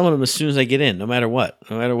just going to summon them as soon as I get in, no matter what.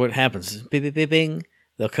 No matter what happens. Bing, bing, bing, bing.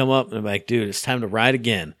 They'll come up and I'm like, dude, it's time to ride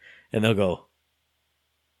again. And they'll go,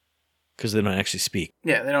 because they don't actually speak.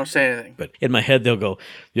 Yeah, they don't say anything. But in my head, they'll go,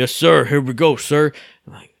 yes, sir, here we go, sir.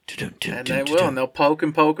 I'm like, and they will, and they'll poke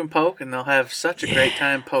and poke and poke, and they'll have such a great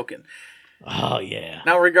time poking. Oh, yeah.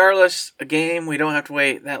 Now, regardless, a game we don't have to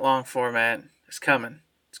wait that long for, Matt, is coming.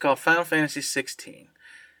 It's called Final Fantasy 16.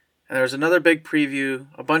 And there's another big preview.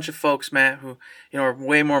 A bunch of folks, Matt, who are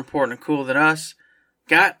way more important and cool than us,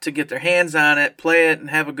 got to get their hands on it, play it, and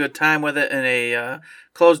have a good time with it in a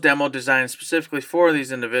closed demo designed specifically for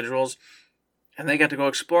these individuals. And they got to go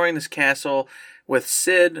exploring this castle with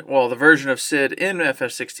Cid, well, the version of Cid in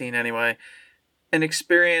FF16 anyway, and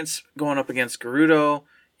experience going up against Gerudo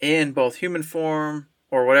in both human form,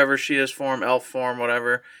 or whatever she is form, elf form,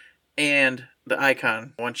 whatever, and the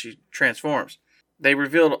icon once she transforms. They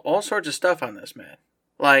revealed all sorts of stuff on this, man.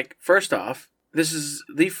 Like, first off, this is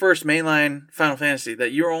the first mainline Final Fantasy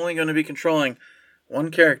that you're only going to be controlling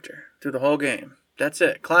one character through the whole game. That's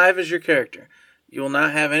it. Clive is your character. You will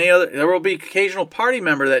not have any other... There will be occasional party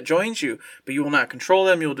member that joins you, but you will not control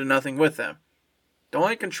them. You will do nothing with them. The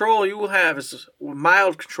only control you will have is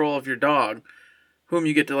mild control of your dog, whom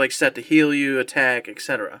you get to set to heal you, attack,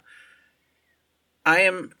 etc. I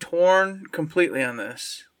am torn completely on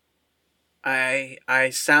this. I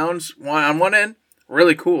sounds on one end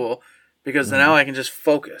really cool because now I can just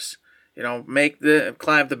focus You know, make the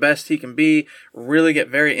Clive the best he can be, really get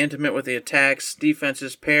very intimate with the attacks,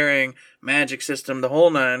 defenses, pairing, magic system, the whole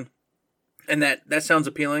nine. And that sounds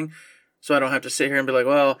appealing. So I don't have to sit here and be like,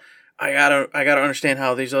 well, I gotta understand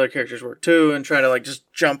how these other characters work too, and try to like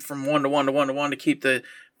just jump from one to one to one to one to keep the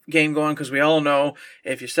game going, because we all know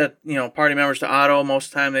if you set, you know, party members to auto, most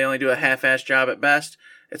of the time they only do a half-assed job at best.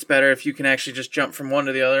 It's better if you can actually just jump from one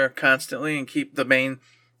to the other constantly and keep the main,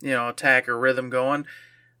 you know, attack or rhythm going.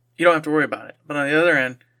 You don't have to worry about it. But on the other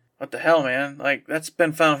end, what the hell, man? Like, that's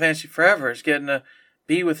been Final Fantasy forever. It's getting to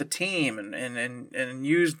be with a team and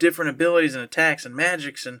use different abilities and attacks and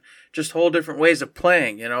magics and just whole different ways of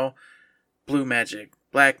playing, you know. Blue magic,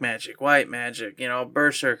 black magic, white magic, you know,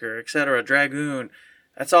 Berserker, etc., Dragoon.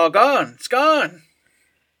 That's all gone. It's gone.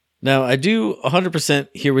 Now, I do 100%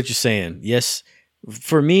 hear what you're saying. Yes,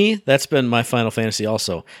 for me, that's been my Final Fantasy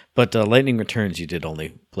also. But Lightning Returns, you did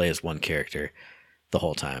only play as one character the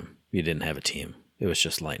whole time. You didn't have a team. It was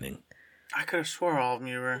just Lightning. I could have swore all of them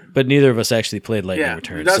you were... But neither of us actually played Lightning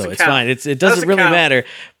Returns, so it's count. fine. It doesn't really matter.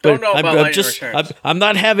 But Don't know about Lightning Returns. I'm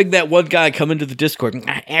not having that one guy come into the Discord.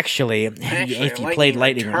 Actually, if you played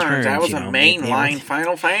Lightning Returns, I was you a know, mainline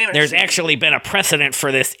Final Fantasy. There's actually been a precedent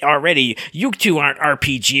for this already. You two aren't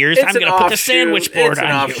RPGers. I'm going to put the sandwich board on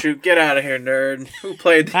you. It's an offshoot. Get out of here, nerd. Who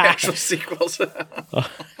played the actual sequels?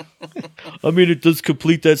 I mean, it does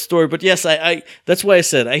complete that story. But yes, I that's why I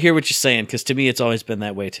said I hear what you're saying, because to me it's always been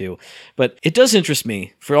that way too. But it does interest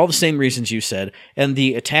me for all the same reasons you said. And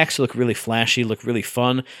the attacks look really flashy, look really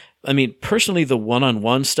fun. I mean, personally, the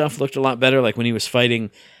one-on-one stuff looked a lot better. Like when he was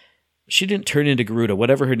fighting... She didn't turn into Garuda,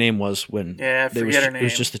 whatever her name was when her name. It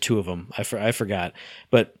was just the two of them. I forgot.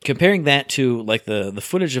 But comparing that to like the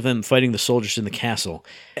footage of them fighting the soldiers in the castle,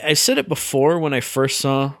 I said it before when I first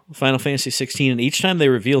saw Final Fantasy 16, and each time they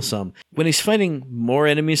reveal some, when he's fighting more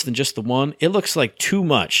enemies than just the one, it looks like too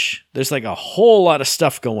much. There's like a whole lot of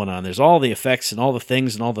stuff going on. There's all the effects and all the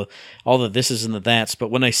things and all the thises and the that's.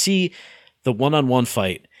 But when I see the one-on-one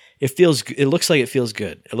fight, it looks like it feels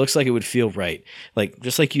good. It looks like it would feel right. Like,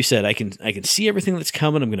 just like you said, I can see everything that's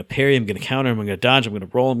coming. I'm going to parry, I'm going to counter, I'm going to dodge, I'm going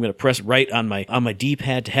to roll, I'm going to press right on my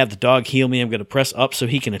D-pad to have the dog heal me. I'm going to press up so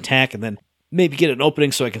he can attack, and then maybe get an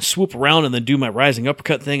opening so I can swoop around and then do my rising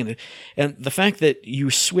uppercut thing. And the fact that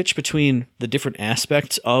you switch between the different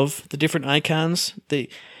aspects of the different icons,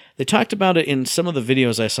 they talked about it in some of the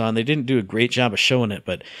videos I saw, and they didn't do a great job of showing it,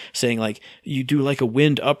 but saying like you do like a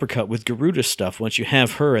wind uppercut with Garuda stuff once you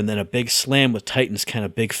have her, and then a big slam with Titan's kind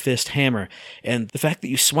of big fist hammer. And the fact that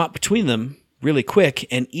you swap between them really quick,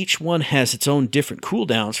 and each one has its own different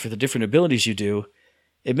cooldowns for the different abilities you do,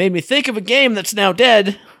 it made me think of a game that's now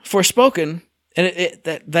dead, Forspoken. And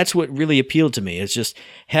that's what really appealed to me. It's just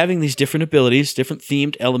having these different abilities, different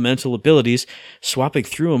themed elemental abilities, swapping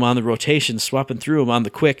through them on the rotation, swapping through them on the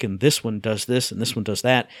quick, and this one does this and this one does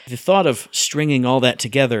that. The thought of stringing all that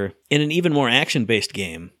together in an even more action-based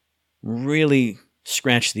game really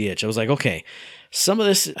scratched the itch. I was like, okay, some of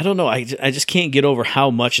this, I don't know, I just can't get over how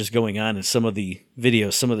much is going on in some of the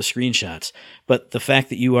videos, some of the screenshots. But the fact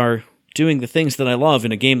that you are doing the things that I love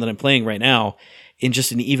in a game that I'm playing right now in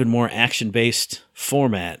just an even more action-based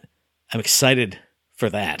format, I'm excited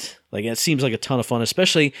for that. Like, it seems like a ton of fun,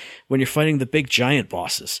 especially when you're fighting the big giant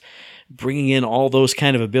bosses, bringing in all those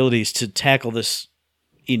kind of abilities to tackle this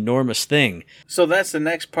enormous thing. So that's the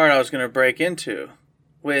next part I was going to break into,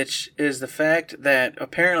 which is the fact that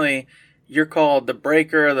apparently you're called the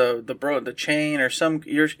breaker, the chain, or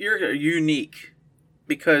you're unique,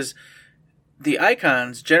 because the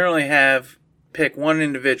icons generally pick one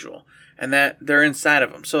individual, and that they're inside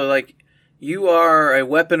of them. So, like, you are a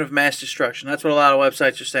weapon of mass destruction. That's what a lot of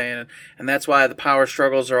websites are saying, and that's why the power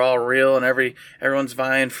struggles are all real, and everyone's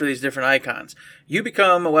vying for these different icons. You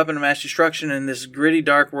become a weapon of mass destruction in this gritty,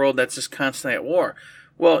 dark world that's just constantly at war.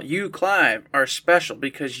 Well, you, Clive, are special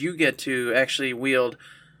because you get to actually wield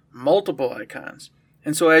multiple icons.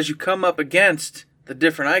 And so as you come up against the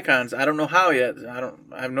different icons, I don't know how yet.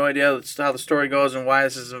 I have no idea how the story goes and why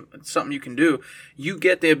this is something you can do. You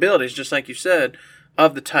get the abilities, just like you said,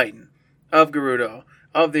 of the Titan, of Gerudo,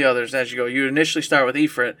 of the others as you go. You initially start with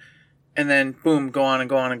Ifrit, and then boom, go on and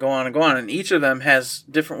go on and go on and go on. And each of them has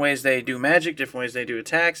different ways they do magic, different ways they do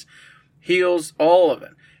attacks, heals, all of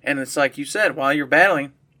it. And it's like you said, while you're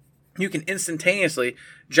battling, you can instantaneously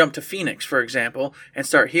jump to Phoenix, for example, and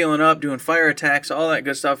start healing up, doing fire attacks, all that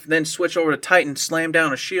good stuff. Then switch over to Titan, slam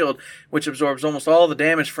down a shield, which absorbs almost all the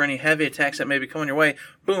damage for any heavy attacks that may be coming your way.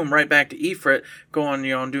 Boom, right back to Ifrit, going,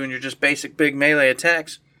 and doing your just basic big melee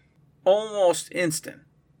attacks. Almost instant.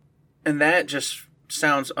 And that just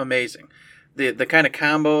sounds amazing. The kind of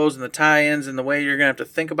combos and the tie-ins and the way you're going to have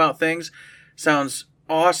to think about things sounds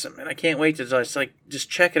awesome, and I can't wait to just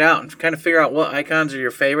check it out and kind of figure out what icons are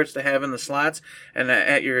your favorites to have in the slots and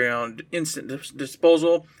at your instant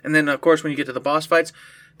disposal. And then, of course, when you get to the boss fights,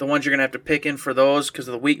 the ones you're going to have to pick in for those because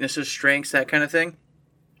of the weaknesses, strengths, that kind of thing.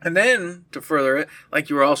 And then, to further it, like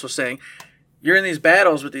you were also saying, you're in these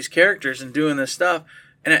battles with these characters and doing this stuff,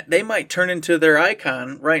 and they might turn into their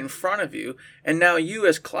icon right in front of you, and now you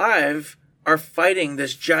as Clive are fighting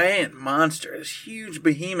this giant monster, this huge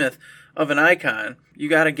behemoth of an icon. You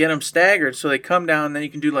got to get them staggered so they come down, and then you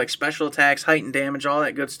can do like special attacks, heightened damage, all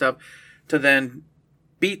that good stuff to then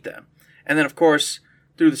beat them. And then, of course,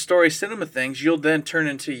 through the story cinema things, you'll then turn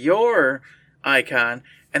into your icon,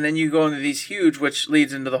 and then you go into these huge, which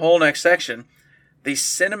leads into the whole next section, these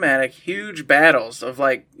cinematic huge battles of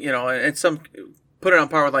like, and some put it on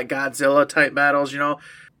par with like Godzilla type battles,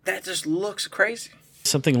 that just looks crazy.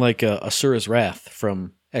 Something like Asura's Wrath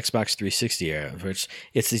from Xbox 360 era, which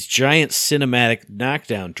it's these giant cinematic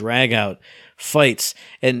knockdown, drag out fights,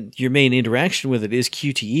 and your main interaction with it is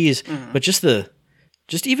QTEs, but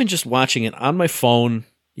just watching it on my phone,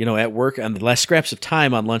 at work on the last scraps of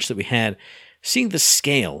time on lunch that we had, seeing the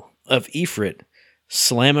scale of Ifrit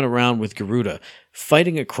slamming around with Garuda,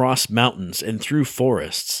 fighting across mountains and through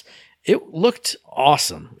forests, it looked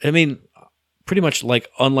awesome. I mean, pretty much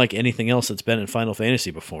unlike anything else that's been in Final Fantasy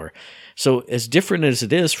before. So as different as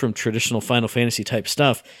it is from traditional Final Fantasy type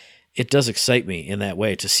stuff, it does excite me in that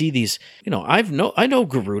way to see these. I know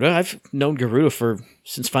Garuda. I've known Garuda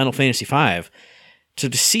since Final Fantasy V.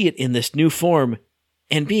 To see it in this new form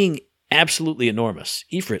and being absolutely enormous.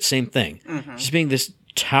 Ifrit, same thing. Just being this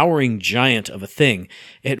towering giant of a thing.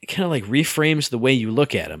 It kind of like reframes the way you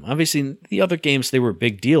look at him. Obviously, in the other games, they were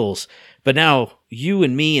big deals, but now you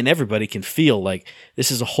and me and everybody can feel like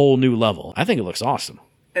this is a whole new level. I think it looks awesome.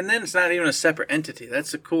 And then it's not even a separate entity.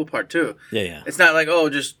 That's the cool part, too. Yeah. It's not like,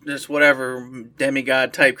 just whatever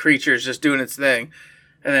demigod type creature is just doing its thing,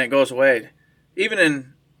 and then it goes away. Even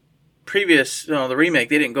in previous, the remake,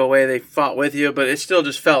 they didn't go away. They fought with you, but it still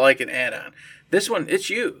just felt like an add-on. This one, it's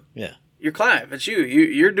you. Yeah. You're Clive. It's you.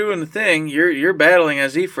 You're doing the thing. You're battling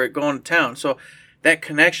as Ifrit going to town. So that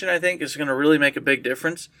connection, I think, is going to really make a big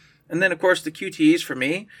difference. And then, of course, the QTEs for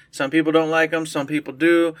me. Some people don't like them. Some people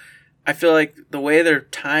do. I feel like the way they're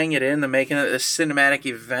tying it in, they're making it a cinematic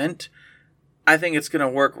event, I think it's going to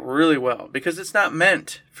work really well. Because it's not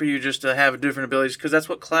meant for you just to have different abilities, because that's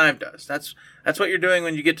what Clive does. That's what you're doing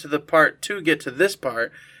when you get to the part to get to this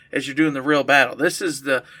part, is you're doing the real battle. This is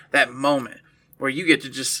that moment where you get to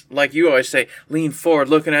just, like you always say, lean forward,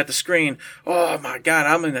 looking at the screen. Oh my God,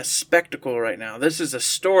 I'm in a spectacle right now. This is a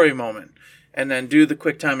story moment. And then do the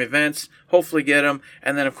quick time events, hopefully get them.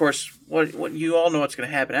 And then, of course, what you all know what's going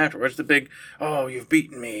to happen afterwards. The big, you've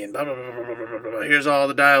beaten me, and blah, blah, blah, blah, blah, blah. Here's all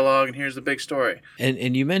the dialogue, and here's the big story.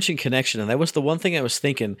 And you mentioned connection, and that was the one thing I was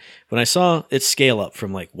thinking when I saw it scale up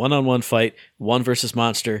from like one-on-one fight, one versus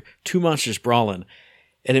monster, two monsters brawling.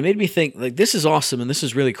 And it made me think, like, this is awesome and this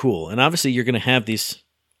is really cool. And obviously you're going to have these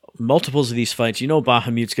multiples of these fights.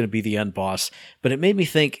 Bahamut's going to be the end boss. But it made me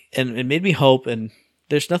think, and it made me hope, and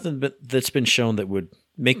there's nothing that's been shown that would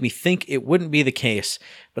make me think it wouldn't be the case.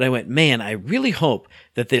 But I went, man, I really hope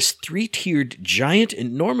that this 3-tiered, giant,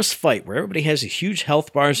 enormous fight where everybody has a huge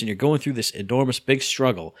health bars and you're going through this enormous big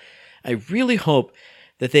struggle, I really hope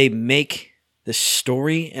that they make this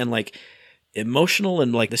story and like emotional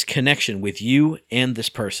and like this connection with you and this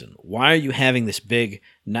person. Why are you having this big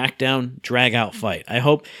knockdown, drag out fight? I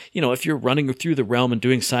hope, if you're running through the realm and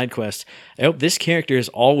doing side quests, I hope this character is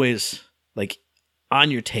always like on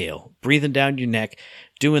your tail, breathing down your neck,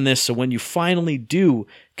 doing this. So when you finally do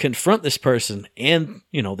confront this person and,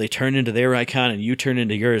 they turn into their icon and you turn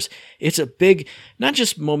into yours, it's a big, not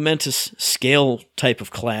just momentous scale type of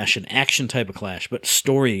clash, an action type of clash, but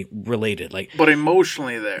story related. But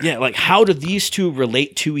emotionally there. Yeah. Like, how do these two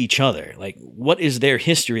relate to each other? Like, what is their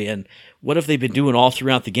history and what have they been doing all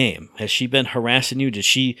throughout the game? Has she been harassing you? Did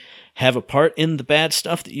she have a part in the bad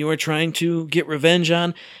stuff that you are trying to get revenge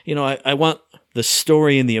on? I want the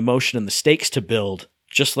story and the emotion and the stakes to build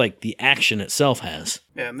just like the action itself has.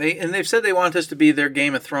 Yeah, and they've said they want this to be their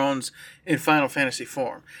Game of Thrones in Final Fantasy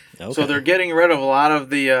form. Okay. So they're getting rid of a lot of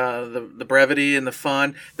the brevity and the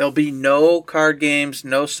fun. There'll be no card games,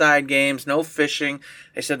 no side games, no fishing.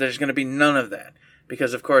 They said there's going to be none of that.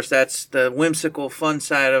 Because, of course, that's the whimsical, fun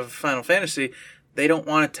side of Final Fantasy. They don't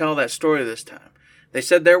want to tell that story this time. They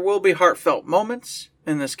said there will be heartfelt moments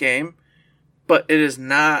in this game, but it is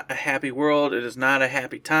not a happy world. It is not a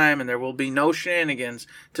happy time, and there will be no shenanigans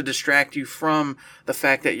to distract you from the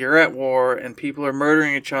fact that you're at war and people are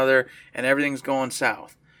murdering each other and everything's going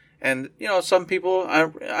south. And, some people,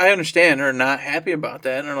 I understand, are not happy about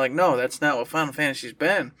that. And are like, no, that's not what Final Fantasy's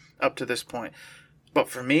been up to this point. But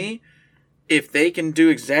for me, if they can do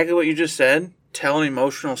exactly what you just said, tell an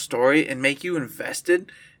emotional story and make you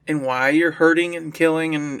invested in why you're hurting and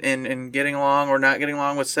killing and getting along or not getting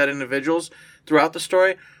along with said individuals throughout the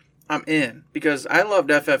story, I'm in. Because I loved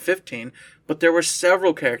FF15, but there were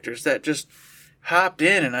several characters that just hopped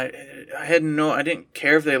in, and I didn't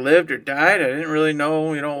care if they lived or died. I didn't really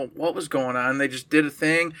know, what was going on. They just did a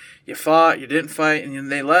thing. You fought, you didn't fight, and then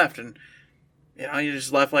they left. And, you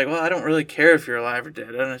just left like, well, I don't really care if you're alive or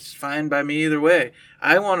dead. And it's fine by me either way.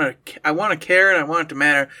 I want to care, and I want it to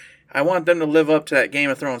matter. I want them to live up to that Game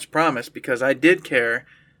of Thrones promise, because I did care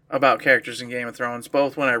about characters in Game of Thrones,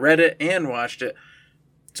 both when I read it and watched it.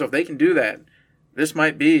 So if they can do that, this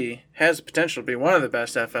has the potential to be one of the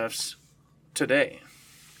best FFs today.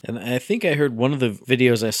 And I think I heard one of the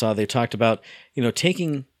videos I saw, they talked about,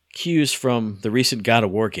 taking cues from the recent God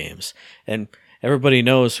of War games. And everybody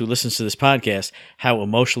knows who listens to this podcast how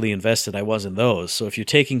emotionally invested I was in those. So if you're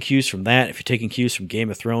taking cues from that, if you're taking cues from Game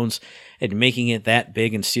of Thrones and making it that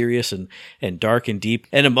big and serious and dark and deep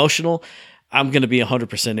and emotional, I'm going to be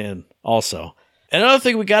 100% in also. Another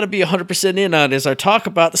thing we got to be 100% in on is our talk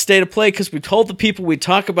about the state of play, because we told the people we'd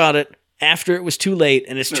talk about it after it was too late,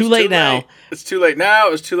 and it's too late now. It's too late now,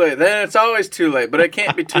 it was too late then, it's always too late. But it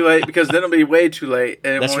can't be too late, because then it'll be way too late,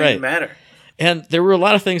 and it won't even matter. And there were a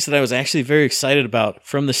lot of things that I was actually very excited about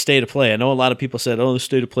from the state of play. I know a lot of people said, the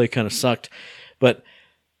state of play kind of sucked, but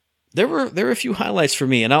there were a few highlights for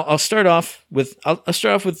me, and I'll start off with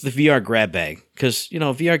the VR grab bag, because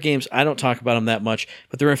VR games, I don't talk about them that much,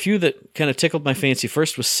 but there were a few that kind of tickled my fancy.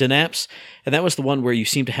 First was Synapse, and that was the one where you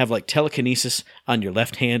seem to have like telekinesis on your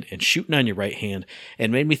left hand and shooting on your right hand,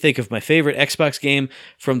 and made me think of my favorite Xbox game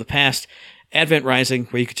from the past, Advent Rising,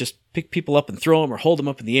 where you could just pick people up and throw them or hold them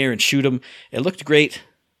up in the air and shoot them. It looked great.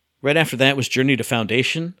 Right after that was Journey to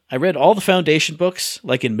Foundation. I read all the Foundation books,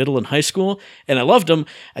 like in middle and high school, and I loved them.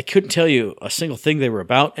 I couldn't tell you a single thing they were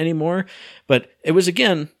about anymore, but it was,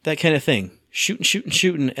 again, that kind of thing.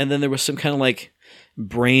 Shooting, and then there was some kind of like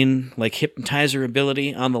brain, like hypnotizer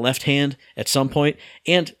ability on the left hand at some point,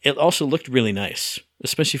 and it also looked really nice,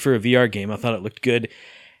 especially for a VR game. I thought it looked good.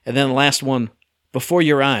 And then the last one, Before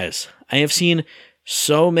Your Eyes. I have seen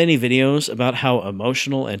so many videos about how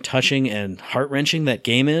emotional and touching and heart-wrenching that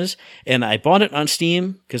game is, and I bought it on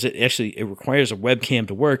Steam because it requires a webcam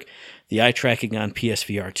to work. The eye tracking on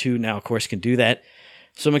PSVR 2 now, of course, can do that.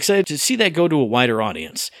 So I'm excited to see that go to a wider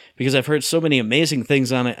audience, because I've heard so many amazing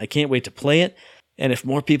things on it. I can't wait to play it, and if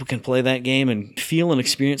more people can play that game and feel and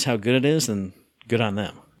experience how good it is, then good on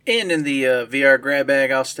them. And in the VR grab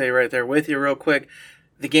bag, I'll stay right there with you real quick.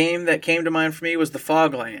 The game that came to mind for me was the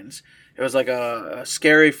Foglands. It was like a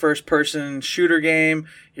scary first-person shooter game.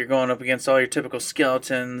 You're going up against all your typical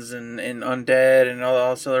skeletons and undead and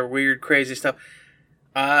all this other weird, crazy stuff.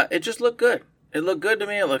 It just looked good. It looked good to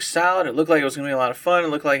me. It looked solid. It looked like it was going to be a lot of fun. It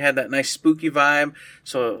looked like it had that nice spooky vibe.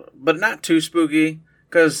 But not too spooky,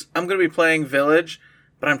 because I'm going to be playing Village,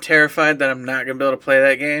 but I'm terrified that I'm not going to be able to play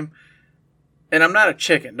that game. And I'm not a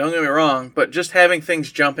chicken, don't get me wrong, but just having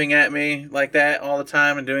things jumping at me like that all the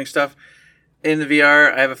time and doing stuff in the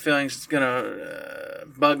VR, I have a feeling it's going to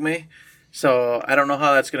bug me. So I don't know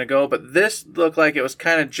how that's going to go, but this looked like it was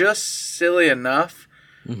kind of just silly enough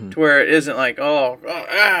to where it isn't like,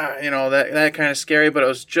 that kind of scary, but it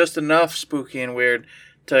was just enough spooky and weird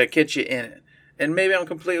to get you in it. And maybe I'm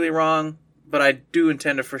completely wrong, but I do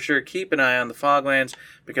intend to for sure keep an eye on the Foglands,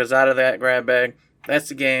 because out of that grab bag, that's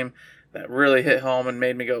the game that really hit home and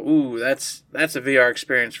made me go, ooh, that's a VR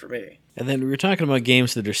experience for me. And then we were talking about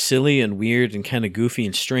games that are silly and weird and kind of goofy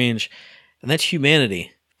and strange, and that's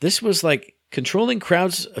Humanity. This was like controlling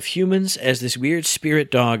crowds of humans as this weird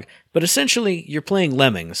spirit dog, but essentially you're playing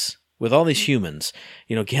Lemmings with all these humans,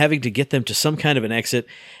 having to get them to some kind of an exit,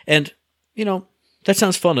 and, that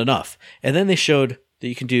sounds fun enough. And then they showed that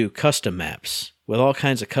you can do custom maps with all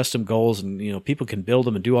kinds of custom goals, and, people can build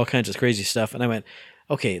them and do all kinds of crazy stuff, and I went,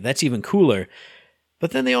 okay, that's even cooler.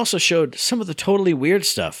 But then they also showed some of the totally weird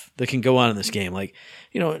stuff that can go on in this game. Like,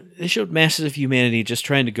 they showed masses of humanity just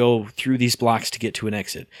trying to go through these blocks to get to an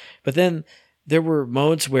exit. But then there were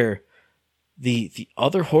modes where the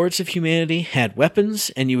other hordes of humanity had weapons,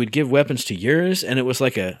 and you would give weapons to yours, and it was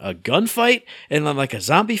like a gunfight, and then like a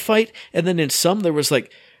zombie fight. And then in some, there was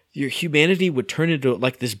like, your humanity would turn into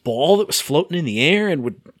like this ball that was floating in the air and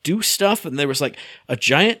would do stuff. And there was like a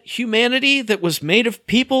giant humanity that was made of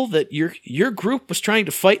people that your group was trying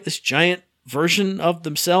to fight this giant version of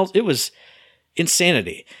themselves. It was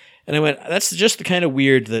insanity. And I went, that's just the kind of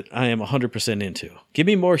weird that I am 100% into. Give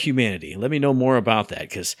me more humanity. Let me know more about that,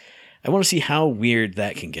 because I want to see how weird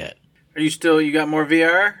that can get. Are you got more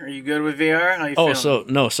VR? Are you good with VR? How you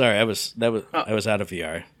feeling? Sorry, I was out of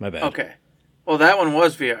VR. My bad. Okay. Well, that one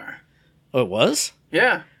was VR. Oh, it was?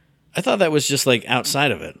 Yeah. I thought that was just like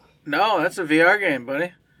outside of it. No, that's a VR game,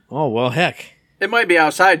 buddy. Oh, well, heck. It might be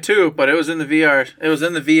outside too, but it was in the VR. It was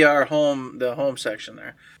in the VR the home section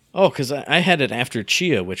there. Oh, because I had it after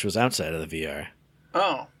Chia, which was outside of the VR.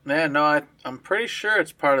 Oh, man, no, I'm pretty sure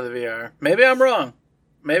it's part of the VR. Maybe I'm wrong.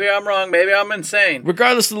 Maybe I'm insane.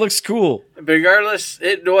 Regardless, it looks cool. Regardless,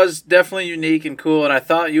 it was definitely unique and cool, and I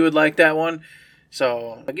thought you would like that one.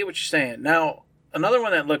 So, I get what you're saying. Now, another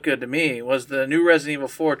one that looked good to me was the new Resident Evil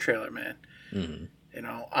 4 trailer, man. Mm-hmm. You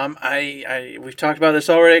know, we've talked about this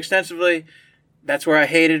already extensively. That's where I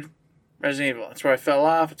hated Resident Evil. That's where I fell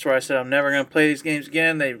off. That's where I said I'm never going to play these games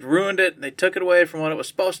again. They ruined it. They took it away from what it was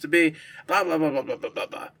supposed to be. Blah, blah, blah, blah, blah, blah, blah,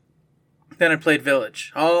 blah. Then I played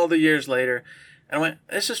Village all the years later. And I went,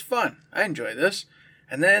 this is fun. I enjoy this.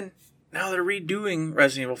 And then, now they're redoing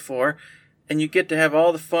Resident Evil 4. And you get to have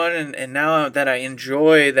all the fun. And now that I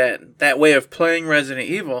enjoy that way of playing Resident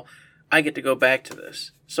Evil, I get to go back to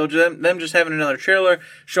this. So them just having another trailer,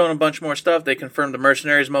 showing a bunch more stuff. They confirmed the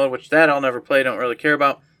Mercenaries mode, which that I'll never play, don't really care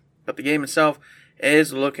about. But the game itself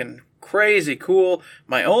is looking crazy cool.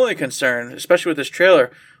 My only concern, especially with this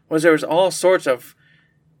trailer, was there was all sorts of,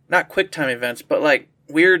 not quick time events, but like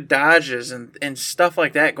weird dodges and stuff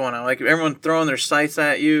like that going on. Like everyone throwing their scythes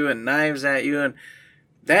at you and knives at you. And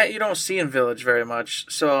that you don't see in Village very much.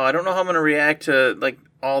 So I don't know how I'm going to react to like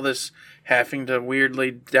all this having to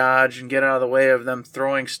weirdly dodge and get out of the way of them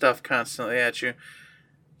throwing stuff constantly at you.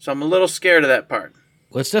 So I'm a little scared of that part.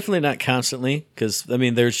 Well, it's definitely not constantly, because, I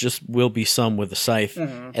mean, will be some with a scythe,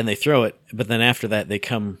 and they throw it, but then after that, they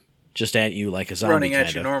come just at you like a zombie. Running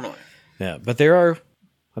at you normally. Yeah, but there are,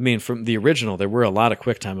 I mean, from the original, there were a lot of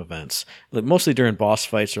QuickTime events, mostly during boss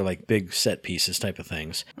fights or like big set pieces type of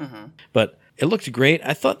things. Mm-hmm. But it looked great.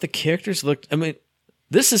 I thought the characters looked, I mean,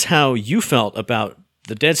 this is how you felt about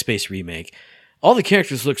the Dead Space remake. All the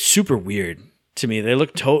characters looked super weird to me. They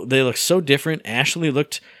looked so different. Ashley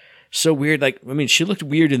looked so weird. Like, I mean, she looked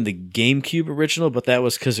weird in the GameCube original, but that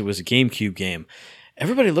was because it was a GameCube game.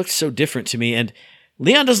 Everybody looked so different to me, and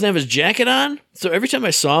Leon doesn't have his jacket on, so every time I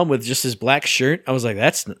saw him with just his black shirt, I was like,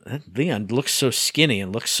 Leon looks so skinny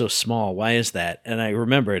and looks so small. Why is that? And I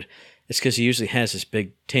remembered it's because he usually has this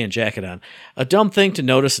big tan jacket on. A dumb thing to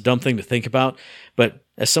notice, a dumb thing to think about, but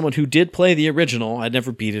as someone who did play the original, I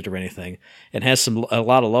never beat it or anything, and has a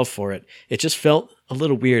lot of love for it, it just felt a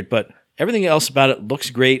little weird, but everything else about it looks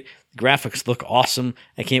great. The graphics look awesome.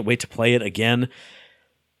 I can't wait to play it again.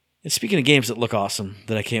 And speaking of games that look awesome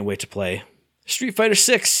that I can't wait to play, Street Fighter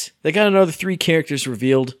 6. They got another 3 characters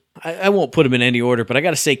revealed. I won't put them in any order, but I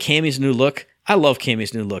gotta say Cammy's new look. I love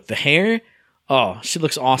Cammy's new look. The hair, oh, she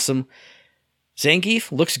looks awesome.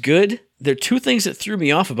 Zangief looks good. There are 2 things that threw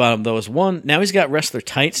me off about him, though. Is one, now he's got wrestler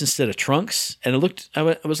tights instead of trunks, and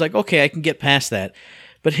I was like, okay, I can get past that.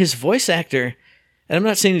 But his voice actor, and I'm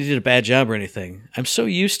not saying he did a bad job or anything, I'm so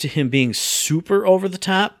used to him being super over the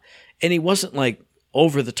top, and he wasn't like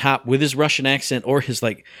over the top with his Russian accent or his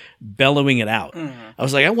like bellowing it out. Mm-hmm. I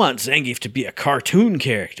was like, I want Zangief to be a cartoon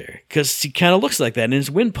character, because he kind of looks like that in his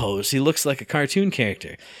wind pose. He looks like a cartoon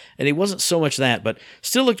character, and he wasn't so much that, but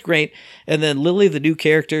still looked great. And then Lily, the new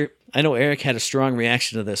character, I know Eric had a strong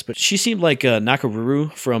reaction to this, but she seemed like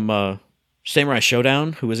Nakamura from Samurai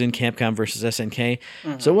Showdown, who was in Capcom vs. SNK.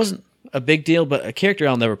 Mm-hmm. So it wasn't a big deal, but a character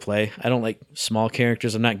I'll never play. I don't like small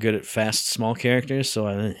characters. I'm not good at fast, small characters, so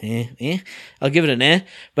I'll give it an eh.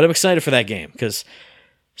 But I'm excited for that game, because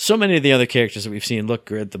so many of the other characters that we've seen look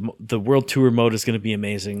good. The World Tour mode is going to be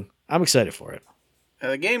amazing. I'm excited for it.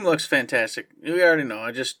 The game looks fantastic. We already know.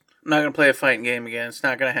 I'm not going to play a fighting game again. It's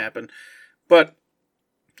not going to happen. But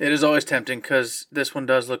it is always tempting, because this one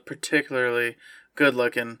does look particularly good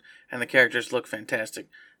looking, and the characters look fantastic.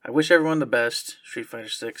 I wish everyone the best, Street Fighter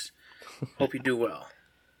 6. Hope you do well.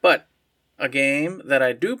 But a game that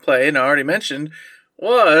I do play, and I already mentioned,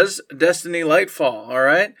 was Destiny Lightfall,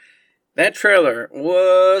 alright? That trailer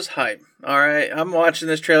was hype, alright? I'm watching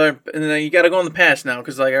this trailer, and then you gotta go in the past now,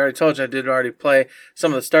 because like I already told you, I did already play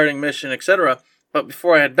some of the starting mission, etc. But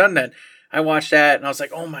before I had done that, I watched that, and I was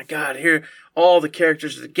like, oh my god, here, all the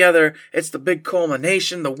characters are together. It's the big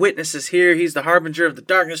culmination. The Witness is here. He's the harbinger of the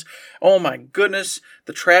darkness. Oh my goodness.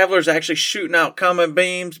 The Traveler's actually shooting out combat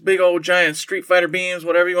beams, big old giant Street Fighter beams,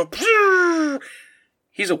 whatever you want.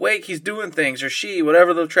 He's awake. He's doing things. Or she,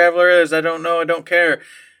 whatever the Traveler is. I don't know. I don't care.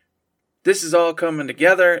 this is all coming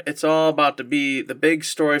together. It's all about to be the big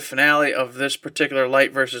story finale of this particular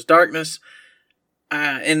Light versus Darkness.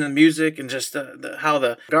 In the music and just how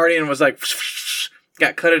the Guardian was like,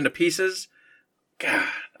 got cut into pieces. God,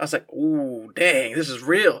 I was like, ooh, dang, this is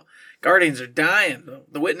real. Guardians are dying.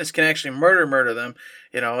 The Witness can actually murder them,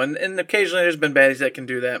 and occasionally there's been baddies that can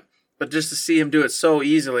do that. But just to see him do it so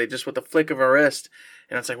easily, just with the flick of a wrist,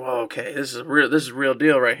 it's like, whoa, okay, this is real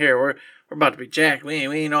deal right here. We're about to be jacked. We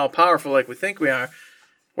ain't all powerful like we think we are.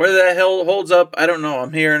 Whether that hell holds up, I don't know.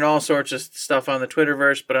 I'm hearing all sorts of stuff on the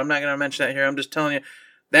Twitterverse, but I'm not going to mention that here. I'm just telling you,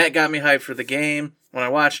 that got me hyped for the game when I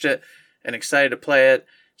watched it and excited to play it.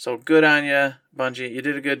 So good on you, Bungie. You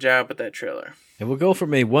did a good job with that trailer. And we'll go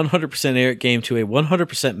from a 100% Eric game to a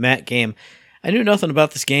 100% Matt game. I knew nothing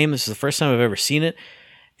about this game. This is the first time I've ever seen it.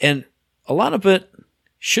 And a lot of it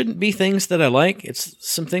shouldn't be things that I like. It's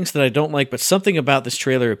some things that I don't like, but something about this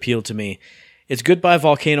trailer appealed to me. It's Goodbye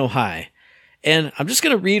Volcano High. And I'm just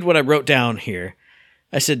going to read what I wrote down here.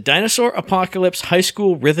 I said, Dinosaur Apocalypse High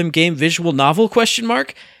School Rhythm Game Visual Novel, ?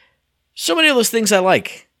 So many of those things I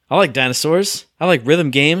like. I like dinosaurs. I like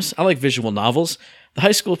rhythm games. I like visual novels. The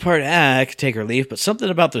high school part, I could take or leave, but something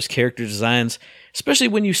about those character designs, especially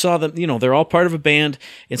when you saw them, they're all part of a band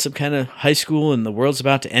in some kind of high school and the world's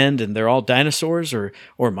about to end and they're all dinosaurs or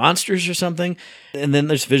monsters or something. And then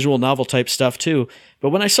there's visual novel type stuff too.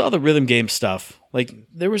 But when I saw the rhythm game stuff, like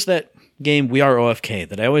there was that game We Are OFK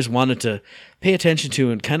that I always wanted to pay attention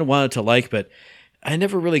to and kind of wanted to like, but I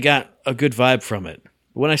never really got a good vibe from it.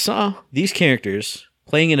 When I saw these characters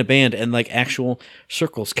playing in a band and like actual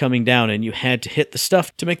circles coming down and you had to hit the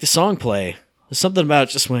stuff to make the song play, something about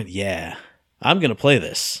it just went, yeah, I'm going to play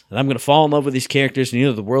this. And I'm going to fall in love with these characters and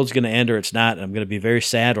either the world's going to end or it's not. And I'm going to be very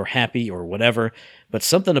sad or happy or whatever. But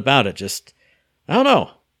something about it just, I don't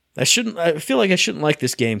know. I feel like I shouldn't like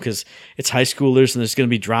this game because it's high schoolers and there's going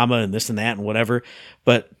to be drama and this and that and whatever.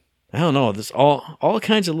 But I don't know. There's all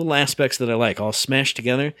kinds of little aspects that I like all smashed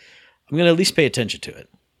together. I'm going to at least pay attention to it.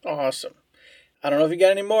 Awesome. I don't know if you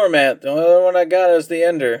got any more, Matt. The only other one I got is The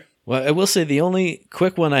Ender. Well, I will say the only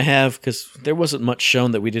quick one I have, because there wasn't much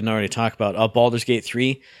shown that we didn't already talk about, Baldur's Gate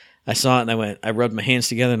 3. I saw it and I rubbed my hands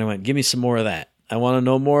together and I went, give me some more of that. I want to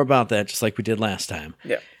know more about that, just like we did last time.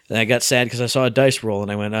 Yeah. And I got sad because I saw a dice roll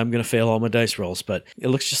and I went, I'm going to fail all my dice rolls. But it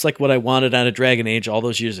looks just like what I wanted out of Dragon Age all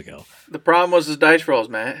those years ago. The problem was his dice rolls,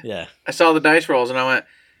 Matt. Yeah. I saw the dice rolls and I went,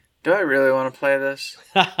 do I really want to play this?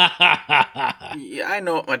 Yeah, I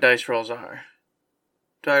know what my dice rolls are.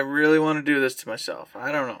 Do I really want to do this to myself?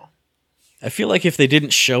 I don't know. I feel like if they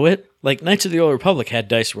didn't show it, like Knights of the Old Republic had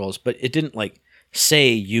dice rolls, but it didn't like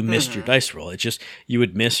say you missed your dice roll. It's just you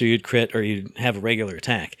would miss or you'd crit or you'd have a regular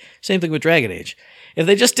attack. Same thing with Dragon Age. If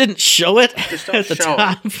they just didn't show it at the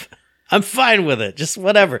top, I'm fine with it. Just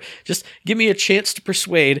whatever. Just give me a chance to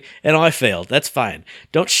persuade, and I failed. That's fine.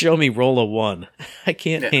 Don't show me roll a 1. I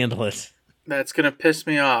can't handle it. That's going to piss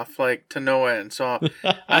me off, like, to no end. So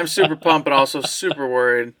I'm super pumped, but also super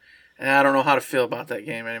worried. And I don't know how to feel about that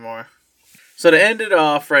game anymore. So to end it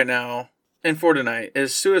off right now, and for tonight,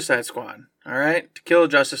 is Suicide Squad. All right? To Kill the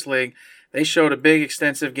Justice League. They showed a big,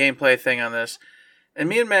 extensive gameplay thing on this. And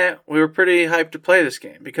me and Matt, we were pretty hyped to play this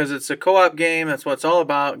game because it's a co-op game. That's what it's all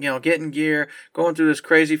about. Getting gear, going through this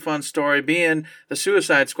crazy fun story, being the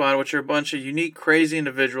Suicide Squad, which are a bunch of unique, crazy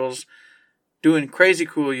individuals doing crazy,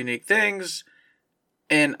 cool, unique things.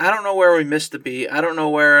 And I don't know where we missed the beat. I don't know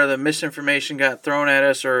where the misinformation got thrown at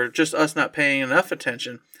us or just us not paying enough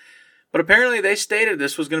attention. But apparently they stated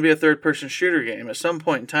this was going to be a third-person shooter game at some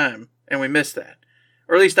point in time, and we missed that.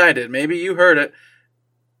 Or at least I did. Maybe you heard it.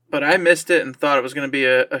 But I missed it and thought it was going to be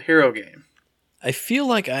a hero game. I feel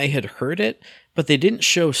like I had heard it, but they didn't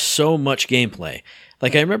show so much gameplay.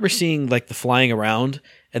 Like, I remember seeing, like, the flying around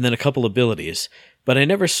and then a couple abilities, but I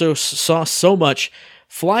never saw so much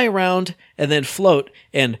fly around and then float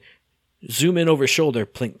and zoom in over shoulder,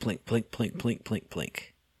 plink, plink, plink, plink, plink, plink, plink.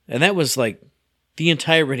 And that was, like, the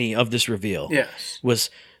entirety of this reveal. Yes. Was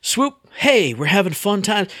swoop, hey, we're having fun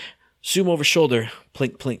time. Zoom over shoulder,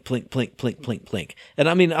 plink, plink, plink, plink, plink, plink, plink. And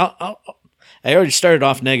I mean, I already started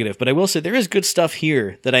off negative, but I will say there is good stuff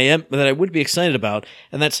here that I would be excited about,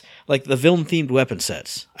 and that's like the villain-themed weapon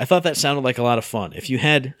sets. I thought that sounded like a lot of fun. If you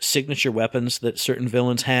had signature weapons that certain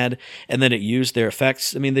villains had, and then it used their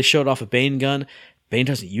effects. I mean, they showed off a Bane gun. Bane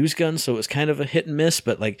doesn't use guns, so it was kind of a hit and miss,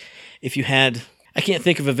 but like, if you had... I can't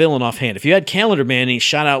think of a villain offhand. If you had Calendar Man and he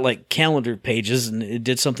shot out like calendar pages and it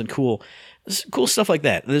did something cool, there's cool stuff like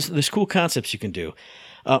that. There's cool concepts you can do.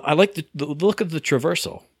 I like the look of the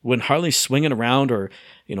traversal when Harley's swinging around or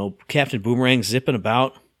Captain Boomerang zipping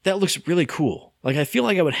about. That looks really cool. Like I feel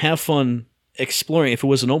like I would have fun exploring if it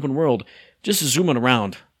was an open world, just zooming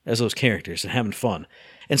around as those characters and having fun.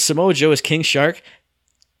 And Samoa Joe as King Shark,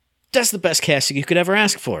 that's the best casting you could ever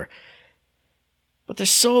ask for. But there's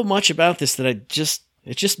so much about this that it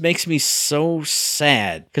just makes me so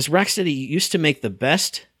sad. Because Rocksteady used to make the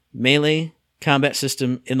best melee combat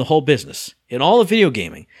system in the whole business, in all of video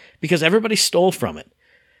gaming, because everybody stole from it.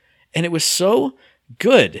 And it was so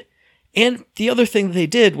good. And the other thing that they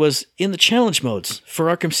did was in the challenge modes for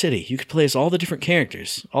Arkham City, you could play as all the different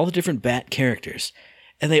characters, all the different Bat characters.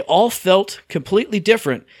 And they all felt completely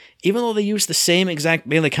different, even though they used the same exact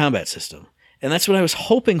melee combat system. And that's what I was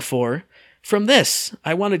hoping for from this.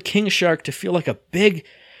 I wanted King Shark to feel like a big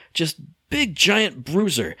giant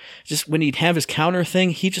bruiser. Just when he'd have his counter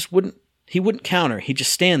thing, he wouldn't counter. He'd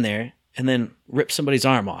just stand there and then rip somebody's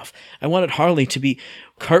arm off. I wanted Harley to be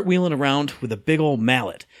cartwheeling around with a big old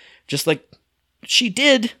mallet, just like she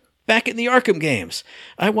did back in the Arkham games.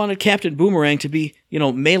 I wanted Captain Boomerang to be,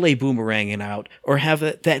 melee boomeranging out, or have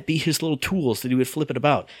that be his little tools that he would flip it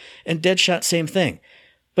about. And Deadshot, same thing.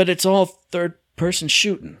 But it's all third-person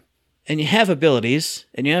shooting. And you have abilities,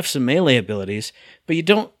 and you have some melee abilities, but you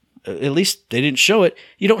don't, at least they didn't show it,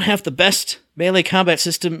 you don't have the best melee combat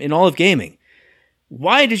system in all of gaming.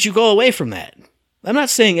 Why did you go away from that? I'm not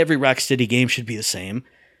saying every Rocksteady game should be the same,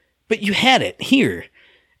 but you had it here,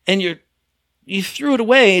 and you threw it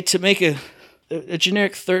away to make a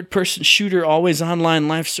generic third-person shooter, always online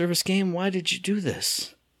live service game. Why did you do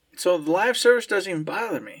this? So the live service doesn't even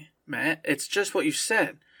bother me, Matt. It's just what you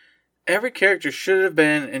said. Every character should have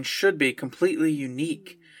been and should be completely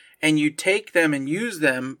unique, and you take them and use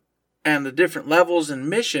them and the different levels and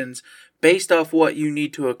missions based off what you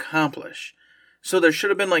need to accomplish. So there should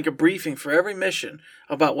have been like a briefing for every mission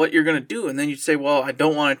about what you're going to do. And then you'd say, well, I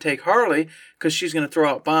don't want to take Harley because she's going to throw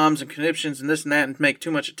out bombs and conniptions and this and that and make too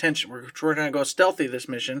much attention. We're going to go stealthy this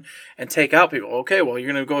mission and take out people. Okay, well,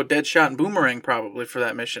 you're going to go Deadshot and Boomerang probably for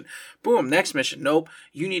that mission. Boom, next mission. Nope,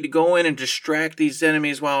 you need to go in and distract these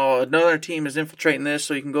enemies while another team is infiltrating this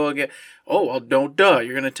so you can go and get, oh, well, don't duh.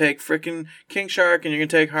 You're going to take frickin' King Shark and you're going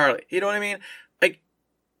to take Harley. You know what I mean?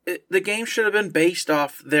 The game should have been based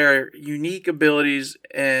off their unique abilities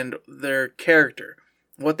and their character,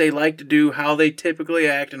 what they like to do, how they typically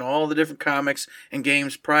act in all the different comics and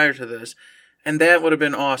games prior to this, and that would have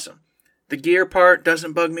been awesome. The gear part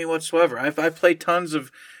doesn't bug me whatsoever. I've played tons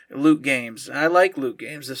of loot games. I like loot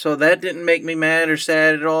games, so that didn't make me mad or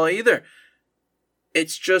sad at all either.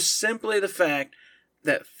 It's just simply the fact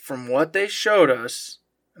that from what they showed us,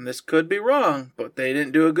 and this could be wrong, but they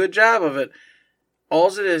didn't do a good job of it, all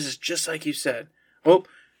it is just like you said. Oh,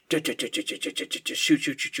 shoot.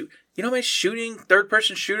 You know how many shooting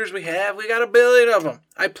third-person shooters we have? We got 1 billion of them.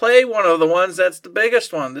 I play one of the ones that's the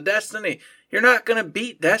biggest one, the Destiny. You're not going to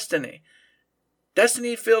beat Destiny.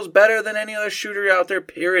 Destiny feels better than any other shooter out there,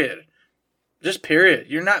 period. Just period.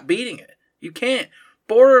 You're not beating it. You can't.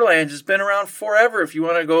 Borderlands has been around forever. If you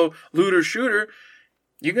want to go looter shooter,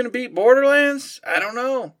 you going to beat Borderlands? I don't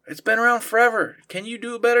know. It's been around forever. Can you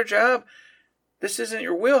do a better job? This isn't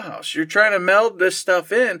your wheelhouse. You're trying to meld this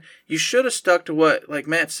stuff in. You should have stuck to what, like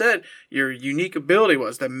Matt said, your unique ability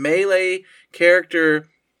was. The melee character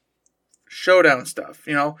showdown stuff.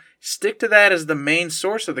 Stick to that as the main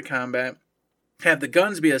source of the combat. Have the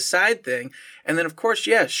guns be a side thing. And then, of course,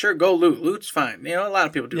 yeah, sure, go loot. Loot's fine. A lot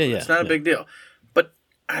of people do it. It's not a big deal. But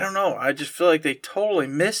I don't know. I just feel like they totally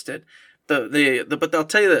missed it. But I'll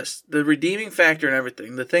tell you this, the redeeming factor and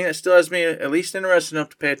everything, the thing that still has me at least interested enough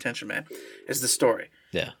to pay attention, man, is the story.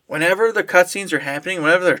 Yeah. Whenever the cutscenes are happening,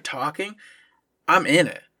 whenever they're talking, I'm in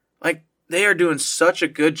it. Like, they are doing such a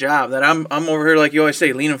good job that I'm over here, like you always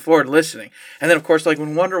say, leaning forward, listening. And then, of course, like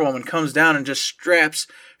when Wonder Woman comes down and just straps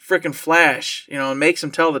frickin' Flash, and makes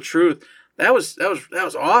him tell the truth, that was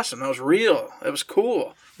awesome. That was real. That was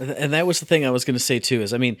cool. And that was the thing I was going to say, too,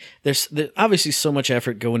 is, there's obviously so much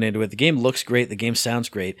effort going into it. The game looks great. The game sounds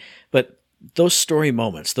great. But those story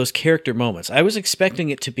moments, those character moments, I was expecting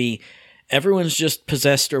it to be everyone's just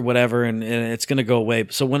possessed or whatever, and it's going to go away.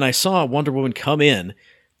 So when I saw Wonder Woman come in,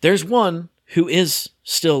 there's one who is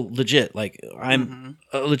still legit. Like, I'm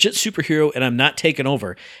a legit superhero, and I'm not taken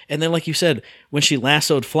over. And then, like you said, when she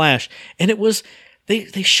lassoed Flash, and it was...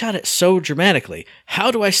 They shot it so dramatically.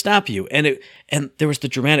 How do I stop you? And there was the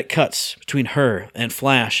dramatic cuts between her and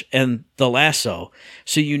Flash and the lasso.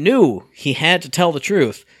 So you knew he had to tell the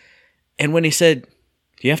truth. And when he said,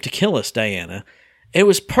 "You have to kill us, Diana," it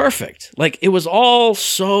was perfect. Like, it was all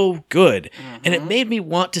so good. And it made me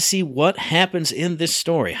want to see what happens in this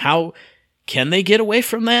story. How can they get away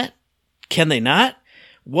from that? Can they not?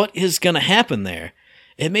 What is going to happen there?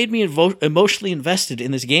 It made me emotionally invested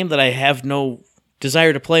in this game that I have no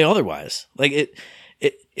desire to play otherwise. Like, it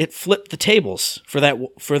it flipped the tables for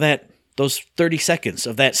those 30 seconds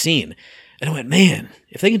of that scene. And I went, man,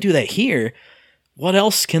 if they can do that here, what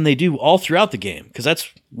else can they do all throughout the game? Because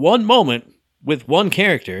that's one moment with one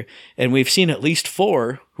character, and we've seen at least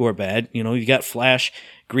 4 who are bad. You know, you got Flash,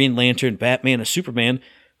 Green Lantern, Batman, and Superman.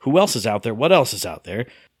 Who else is out there? What else is out there?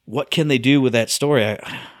 What can they do with that story?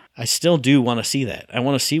 I still do want to see that. I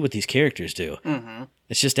want to see what these characters do. Mm-hmm.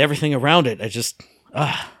 It's just everything around it. I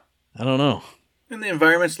don't know. And the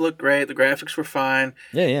environments look great. The graphics were fine.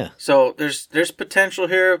 Yeah. So there's potential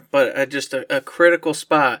here, but just a critical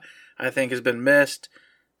spot I think has been missed.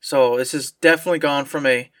 So this has definitely gone from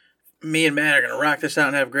me and Matt are going to rock this out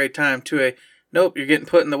and have a great time to nope, you're getting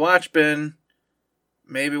put in the watch bin.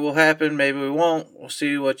 Maybe will happen, maybe we won't. We'll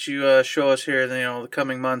see what you show us here in the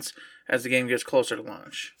coming months as the game gets closer to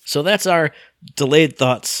launch. So that's our delayed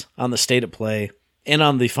thoughts on the state of play and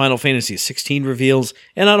on the Final Fantasy 16 reveals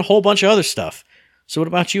and on a whole bunch of other stuff. So what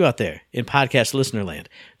about you out there in podcast listener land?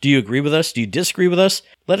 Do you agree with us? Do you disagree with us?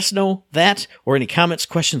 Let us know that or any comments,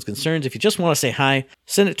 questions, concerns. If you just want to say hi,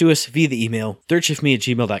 send it to us via the email,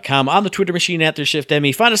 thirdshiftme@gmail.com, on the Twitter machine at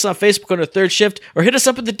ThirdShiftME. Find us on Facebook under Third Shift or hit us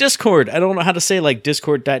up in the Discord. I don't know how to say like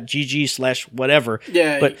discord.gg/whatever.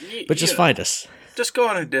 Yeah, but just find us. Just go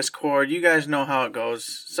on a Discord. You guys know how it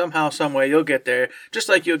goes. Somehow, some way, you'll get there. Just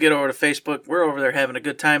like you'll get over to Facebook. We're over there having a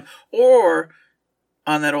good time. Or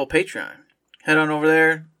on that old Patreon. Head on over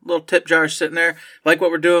there. Little tip jar sitting there. Like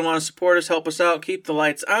what we're doing. Want to support us. Help us out. Keep the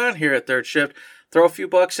lights on here at Third Shift. Throw a few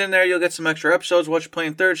bucks in there. You'll get some extra episodes. What you're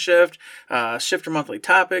playing Third Shift. Shifter Monthly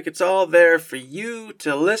Topic. It's all there for you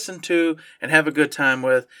to listen to and have a good time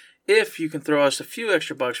with. If you can throw us a few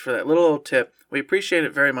extra bucks for that little old tip, we appreciate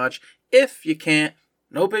it very much. If you can't,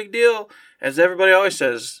 no big deal. As everybody always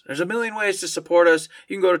says, there's a million ways to support us.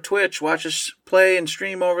 You can go to Twitch, watch us play and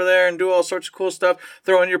stream over there and do all sorts of cool stuff.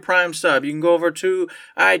 Throw in your Prime sub. You can go over to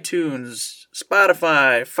iTunes,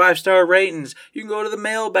 Spotify, 5-star ratings. You can go to the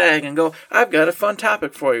mailbag and go, I've got a fun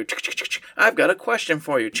topic for you. I've got a question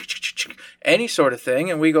for you. Any sort of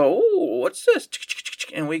thing. And we go, ooh, what's this?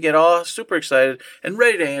 And we get all super excited and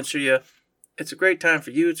ready to answer you. It's a great time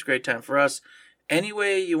for you. It's a great time for us. Any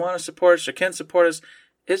way you want to support us or can support us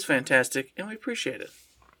is fantastic, and we appreciate it.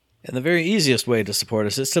 And the very easiest way to support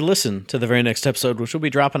us is to listen to the very next episode, which will be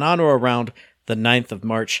dropping on or around the 9th of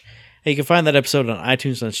March. And you can find that episode on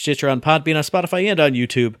iTunes, on Stitcher, on Podbean, on Spotify, and on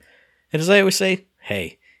YouTube. And as I always say,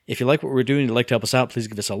 hey, if you like what we're doing and you'd like to help us out, please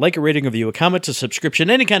give us a like, a rating, a review, a comment, a subscription,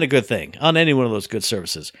 any kind of good thing on any one of those good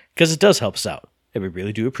services, because it does help us out, and we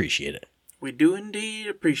really do appreciate it. We do indeed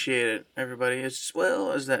appreciate it, everybody, as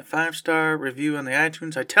well as that 5-star review on the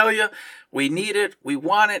iTunes. I tell you, we need it, we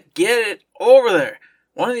want it, get it over there.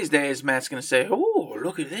 One of these days, Matt's going to say, oh,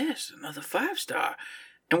 look at this, another 5-star,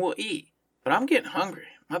 and we'll eat. But I'm getting hungry.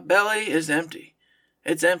 My belly is empty.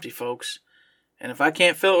 It's empty, folks. And if I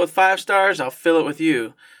can't fill it with 5 stars, I'll fill it with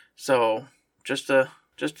you. So, just a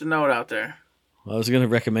note out there. Well, I was going to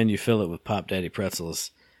recommend you fill it with Pop Daddy Pretzels.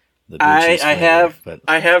 I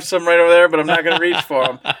have some right over there, but I'm not going to reach for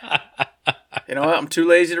them. You know what? I'm too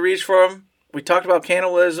lazy to reach for them. We talked about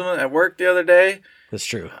cannibalism at work the other day. That's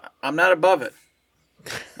true. I'm not above it.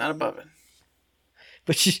 Not above it.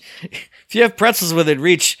 But if you have pretzels within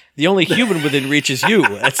reach, the only human within reach is you.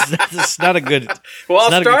 That's not a good. Well,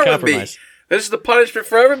 I'll not start a good with me. compromise. This is the punishment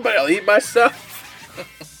for everybody. I'll eat myself.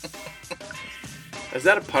 Is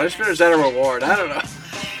that a punishment or is that a reward? I don't know.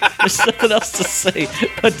 There's nothing else to say,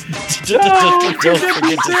 but don't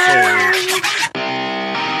forget to say.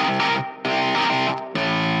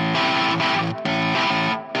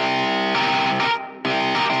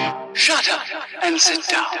 Shut up and sit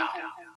down.